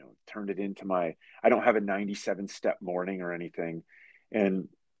haven't, turned it into I don't have a 97 step morning or anything. And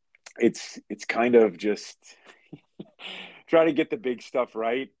it's kind of just try to get the big stuff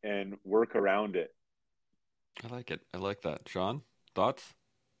right and work around it. I like it. I like that. Sean, thoughts?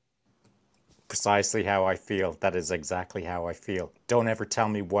 Precisely how I feel. That is exactly how I feel. Don't ever tell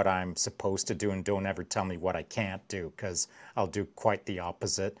me what I'm supposed to do, and don't ever tell me what I can't do, because I'll do quite the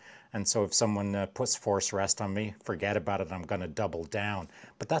opposite. And so if someone puts force rest on me, forget about it. I'm going to double down.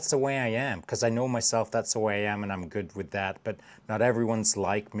 But that's the way I am, because I know myself. That's the way I am, and I'm good with that. But not everyone's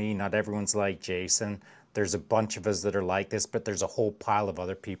like me. Not everyone's like Jason. There's a bunch of us that are like this, but there's a whole pile of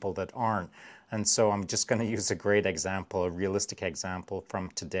other people that aren't. And so I'm just going to use a great example, a realistic example from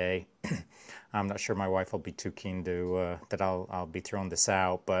today. I'm not sure my wife will be too keen to that I'll be throwing this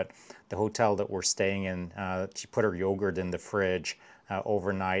out, but the hotel that we're staying in, she put her yogurt in the fridge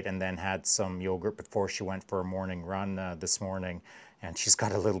overnight and then had some yogurt before she went for a morning run this morning. And she's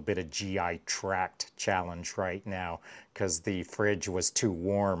got a little bit of GI tract challenge right now because the fridge was too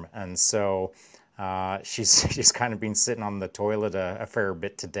warm. And so she's kind of been sitting on the toilet a fair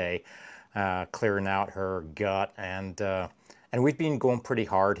bit today, clearing out her gut. And we've been going pretty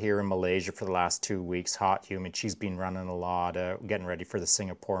hard here in Malaysia for the last 2 weeks, hot, humid. She's been running a lot, getting ready for the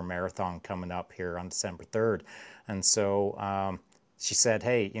Singapore Marathon coming up here on December 3rd. And so she said,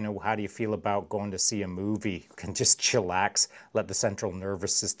 hey, how do you feel about going to see a movie? You can just chillax, let the central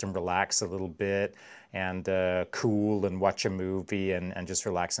nervous system relax a little bit and cool and watch a movie and just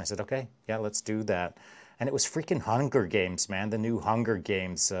relax. And I said, okay, yeah, let's do that. And it was freaking Hunger Games, man, the new Hunger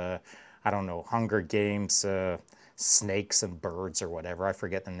Games. I don't know, Hunger Games, Snakes and Birds or whatever. I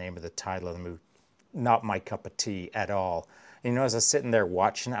forget the name of the title of the movie. Not my cup of tea at all. And, as I was sitting there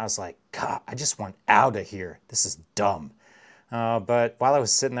watching it, I was like, God, I just want out of here. This is dumb. But while I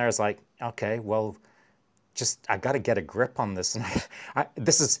was sitting there, I was like, okay, well, I got to get a grip on this. And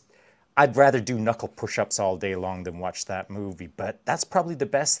I'd rather do knuckle push-ups all day long than watch that movie. But that's probably the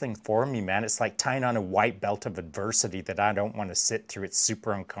best thing for me, man. It's like tying on a white belt of adversity that I don't want to sit through. It's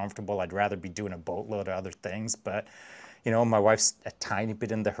super uncomfortable. I'd rather be doing a boatload of other things. But, my wife's a tiny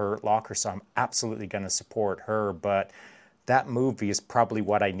bit in the Hurt Locker, so I'm absolutely going to support her. But that movie is probably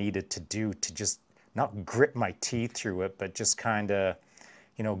what I needed to do to just not grit my teeth through it, but just kind of,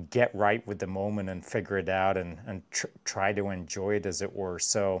 get right with the moment and figure it out and try to enjoy it, as it were.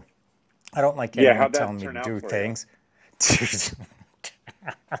 So I don't like Yeah, anyone how'd telling that me turn to out do for things.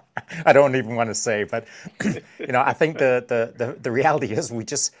 I don't even want to say, but I think the reality is we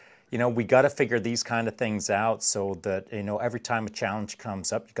just, we got to figure these kind of things out so that, every time a challenge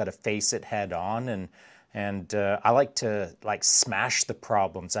comes up, you got to face it head on. And I like to smash the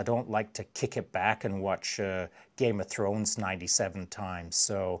problems. I don't like to kick it back and watch Game of Thrones 97 times.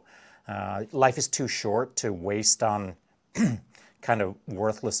 So life is too short to waste on kind of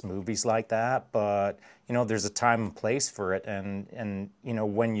worthless movies like that. But there's a time and place for it. And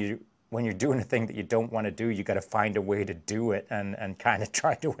when you're doing a thing that you don't want to do, you got to find a way to do it and kind of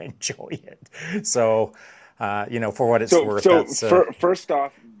try to enjoy it. So for what it's worth, that's first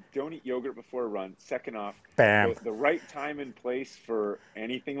off, don't eat yogurt before a run. Second off, bam. the right time and place for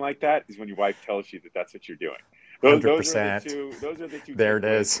anything like that is when your wife tells you that that's what you're doing. Those are the 100%. two. Those are the two There it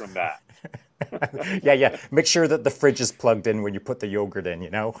takeaways is. from that. Yeah. Make sure that the fridge is plugged in when you put the yogurt in.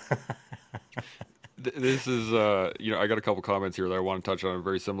 This is, I got a couple comments here that I want to touch on.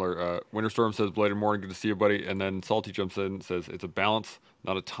 Very similar. Winterstorm says, "Belated morning, good to see you, buddy." And then Salty jumps in and says, "It's a balance,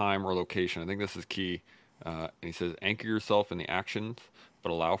 not a time or location." I think this is key. And he says, "Anchor yourself in the actions,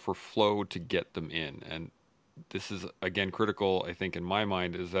 but allow for flow to get them in." And this is again critical. I think in my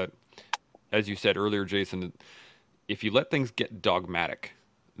mind is that, as you said earlier, Jason, if you let things get dogmatic,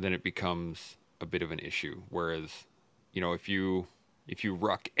 then it becomes a bit of an issue. Whereas, if you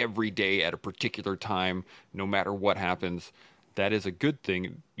ruck every day at a particular time, no matter what happens, that is a good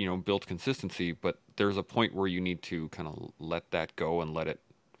thing, builds consistency, but there's a point where you need to kind of let that go and let it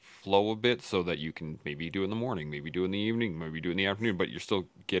flow a bit so that you can maybe do it in the morning, maybe do it in the evening, maybe do it in the afternoon, but you're still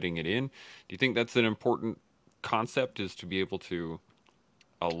getting it in. Do you think that's an important concept, is to be able to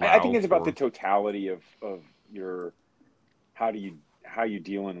I think allow it's about the for... totality of your how you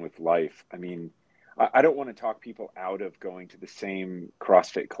dealing with life. I mean, I don't want to talk people out of going to the same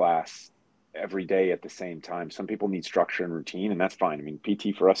CrossFit class every day at the same time. Some people need structure and routine, and that's fine. I mean,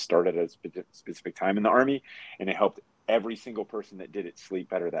 PT for us started at a specific time in the Army, and it helped every single person that did it sleep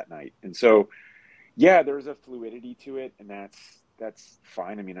better that night. And so, yeah, there's a fluidity to it, and that's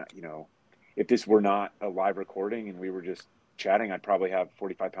fine. I mean, if this were not a live recording and we were just chatting, I'd probably have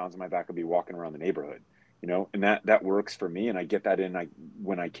 45 pounds on my back. I'd be walking around the neighborhood, and that works for me. And I get that in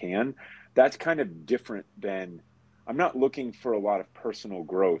when I can. That's kind of different than, I'm not looking for a lot of personal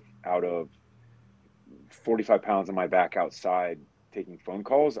growth out of 45 pounds on my back outside taking phone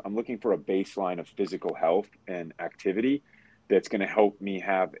calls. I'm looking for a baseline of physical health and activity that's going to help me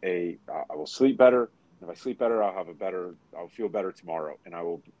have I will sleep better. If I sleep better, I'll feel better tomorrow. And I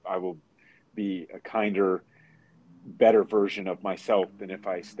will be a kinder, better version of myself than if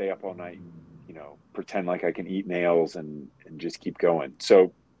I stay up all night and, pretend like I can eat nails and just keep going.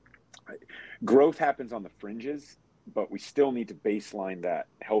 So growth happens on the fringes, but we still need to baseline that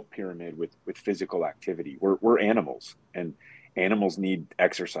health pyramid with physical activity. We're animals, and animals need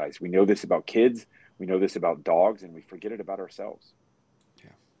exercise. We know this about kids. We know this about dogs, and we forget it about ourselves.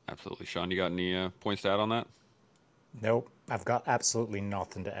 Yeah, absolutely. Sean, you got any points to add on that? Nope. I've got absolutely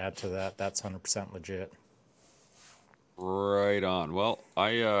nothing to add to that. That's 100% legit. Right on. Well,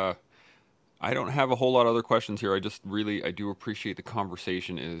 I don't have a whole lot of other questions here. I do appreciate the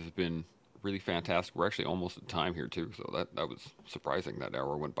conversation. It has been really fantastic. We're actually almost at time here too, so that was surprising. That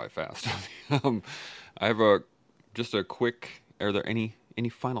hour went by fast. I have just a quick. Are there any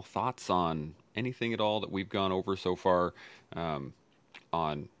final thoughts on anything at all that we've gone over so far,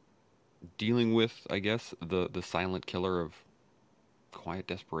 on dealing with, I guess, the silent killer of quiet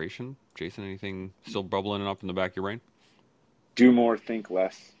desperation? Jason, anything still bubbling up in the back of your brain? Do more, think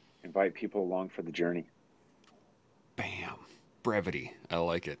less. Invite people along for the journey. Bam. Brevity. I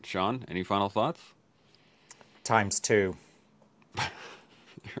like it. Sean, any final thoughts? ×2.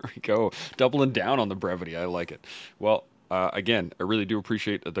 There we go. Doubling down on the brevity. I like it. Well, again, I really do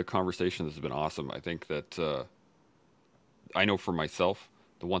appreciate the conversation. This has been awesome. I think that I know for myself,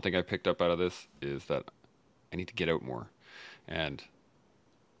 the one thing I picked up out of this is that I need to get out more. And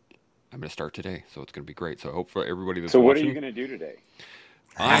I'm going to start today, so it's going to be great. So I hope for everybody that's So what watching, are you going to do today?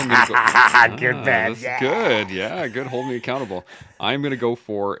 I'm going to go. Good man. That's good. Yeah, good. Hold me accountable. I'm going to go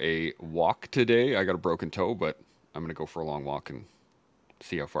for a walk today. I got a broken toe, but I'm going to go for a long walk and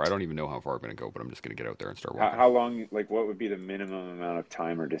see how far. I don't even know how far I'm going to go, but I'm just going to get out there and start walking. How long, like what would be the minimum amount of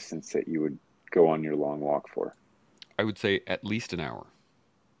time or distance that you would go on your long walk for? I would say at least an hour.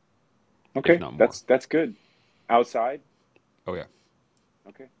 Okay, if not more. that's good. Outside? Oh, yeah.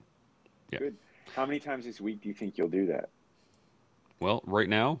 Okay. Yeah. Good. How many times this week do you think you'll do that? Well, right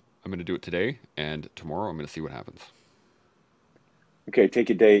now, I'm going to do it today, and tomorrow I'm going to see what happens. Okay,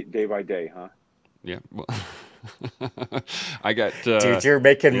 take it day by day, huh? Yeah. Well, I got... Dude, you're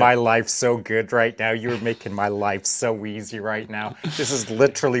making my life so good right now. You're making my life so easy right now. This is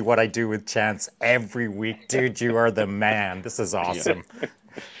literally what I do with Chance every week. Dude, you are the man. This is awesome.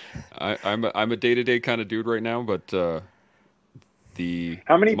 I'm a day-to-day kind of dude right now, but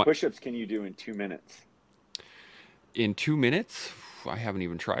How many push-ups can you do in 2 minutes? In 2 minutes? I haven't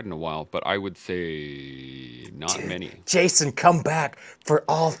even tried in a while, but I would say not many. Jason, come back. For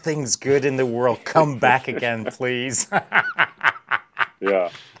all things good in the world, come back again, please. Yeah.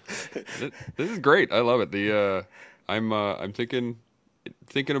 This is great. I love it. I'm thinking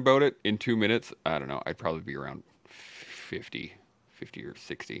about it in 2 minutes. I don't know. I'd probably be around 50 or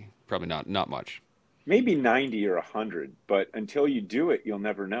 60. Probably not much. Maybe 90 or 100, but until you do it, you'll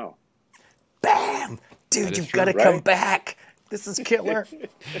never know. Bam! Dude, you've got to right? come back. This is killer.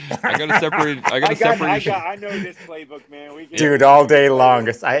 I got to separate. I know this playbook, man. Dude, all day long.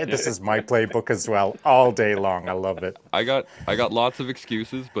 This is my playbook as well. All day long. I love it. I got lots of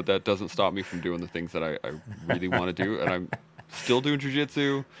excuses, but that doesn't stop me from doing the things that I really want to do. And I'm still doing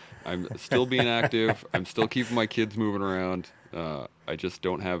jiu-jitsu. I'm still being active. I'm still keeping my kids moving around. I just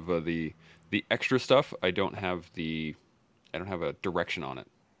don't have the extra stuff. I don't have a direction on it.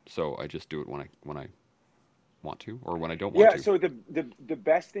 So I just do it when I want to, or when I don't want to. Yeah, so the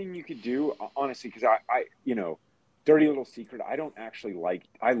best thing you could do, honestly, because I dirty little secret,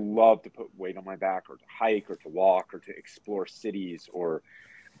 I love to put weight on my back, or to hike, or to walk, or to explore cities, or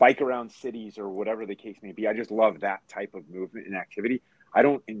bike around cities, or whatever the case may be. I just love that type of movement and activity. I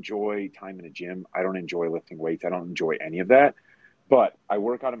don't enjoy time in a gym. I don't enjoy lifting weights. I don't enjoy any of that. But I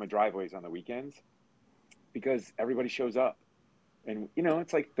work out in my driveways on the weekends because everybody shows up. And,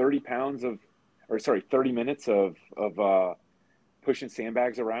 it's like 30 minutes of pushing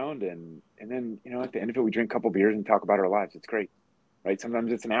sandbags around. And then, at the end of it, we drink a couple beers and talk about our lives. It's great, right?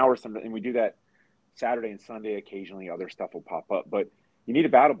 Sometimes it's an hour, and we do that Saturday and Sunday. Occasionally other stuff will pop up, but you need a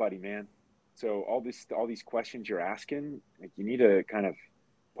battle buddy, man. So all these questions you're asking, like, you need to kind of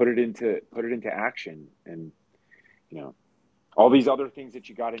put it into action. And, all these other things that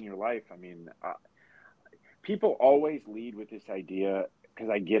you got in your life. I mean, people always lead with this idea, because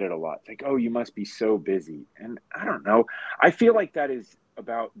I get it a lot. It's like, oh, you must be so busy. And I don't know. I feel like that is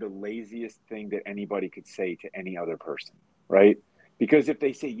about the laziest thing that anybody could say to any other person, right? Because if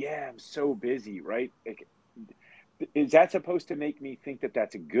they say, yeah, I'm so busy, right? Like, is that supposed to make me think that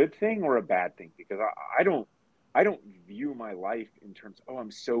that's a good thing or a bad thing? Because I don't view my life in terms of, oh,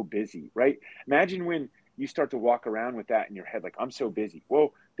 I'm so busy, right? Imagine when you start to walk around with that in your head, like, I'm so busy.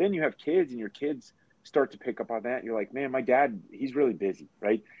 Well, then you have kids, and your kids start to pick up on that. You're like, man, my dad, he's really busy,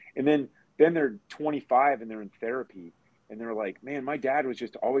 right? And then they're 25 and they're in therapy, and they're like, man, my dad was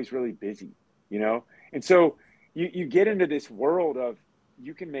just always really busy, And so you get into this world of,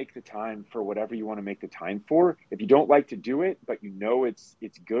 you can make the time for whatever you want to make the time for. If you don't like to do it, but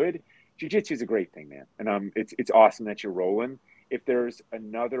it's good, jiu-jitsu is a great thing, man. And it's awesome that you're rolling. If there's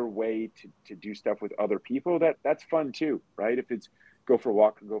another way to do stuff with other people, that's fun too, right? If it's go for a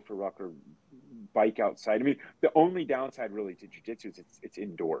walk, or bike outside. I mean, the only downside really to jiu-jitsu is it's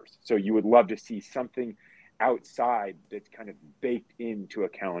indoors. So you would love to see something outside that's kind of baked into a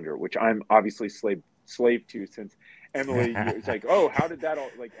calendar, which I'm obviously slave to, since Emily was like, oh, how did that all,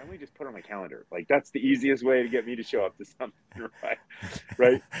 like, Emily just put on my calendar. Like, that's the easiest way to get me to show up to something,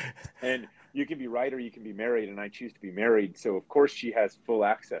 right? And you can be right or you can be married, and I choose to be married. So of course she has full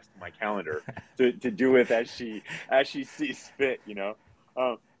access to my calendar to do with as she sees fit,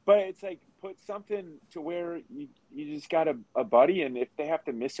 But it's like, put something to where you just got a buddy, and if they have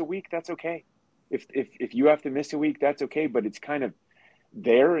to miss a week, that's okay. If you have to miss a week, that's okay. But it's kind of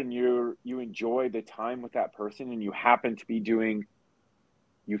there and you enjoy the time with that person and you happen to be doing,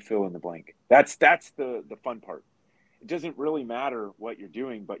 you fill in the blank. That's the fun part. It doesn't really matter what you're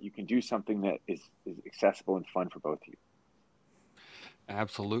doing, but you can do something that is accessible and fun for both of you.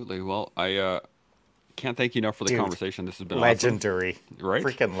 Absolutely. Well, I can't thank you enough for the Dude, conversation. This has been legendary. awesome. Right?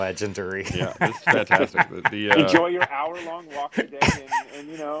 Freaking legendary. Yeah, this is fantastic. Enjoy your hour-long walk today, and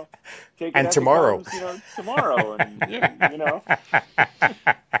take it And as tomorrow. it comes, tomorrow, and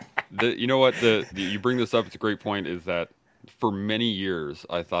you know what? You bring this up. It's a great point. Is that for many years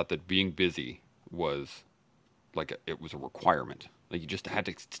I thought that being busy was like it was a requirement. Like you just had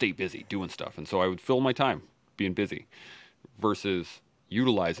to stay busy doing stuff, and so I would fill my time being busy, versus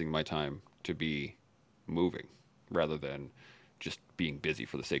utilizing my time to be moving rather than just being busy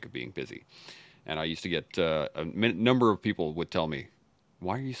for the sake of being busy. And I used to get a number of people would tell me,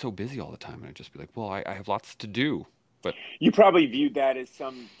 "Why are you so busy all the time?" And I'd just be like, "Well, I have lots to do." But you probably viewed that as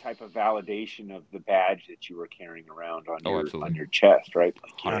some type of validation of the badge that you were carrying around on your chest, right?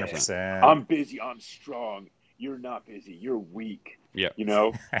 Like, 100%. I'm busy, I'm strong. You're not busy, you're weak. Yeah.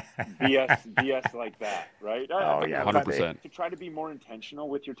 BS like that, right? Oh yeah, 100%. To try to be more intentional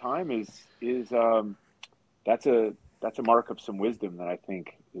with your time is that's a mark of some wisdom that I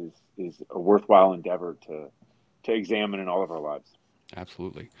think is a worthwhile endeavor to examine in all of our lives.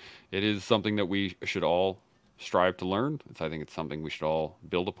 Absolutely. It is something that we should all strive to learn. I think it's something we should all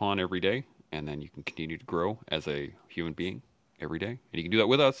build upon every day, and then you can continue to grow as a human being every day. And you can do that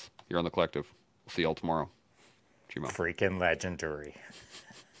with us here on The Collective. We'll see y'all tomorrow. Freaking legendary.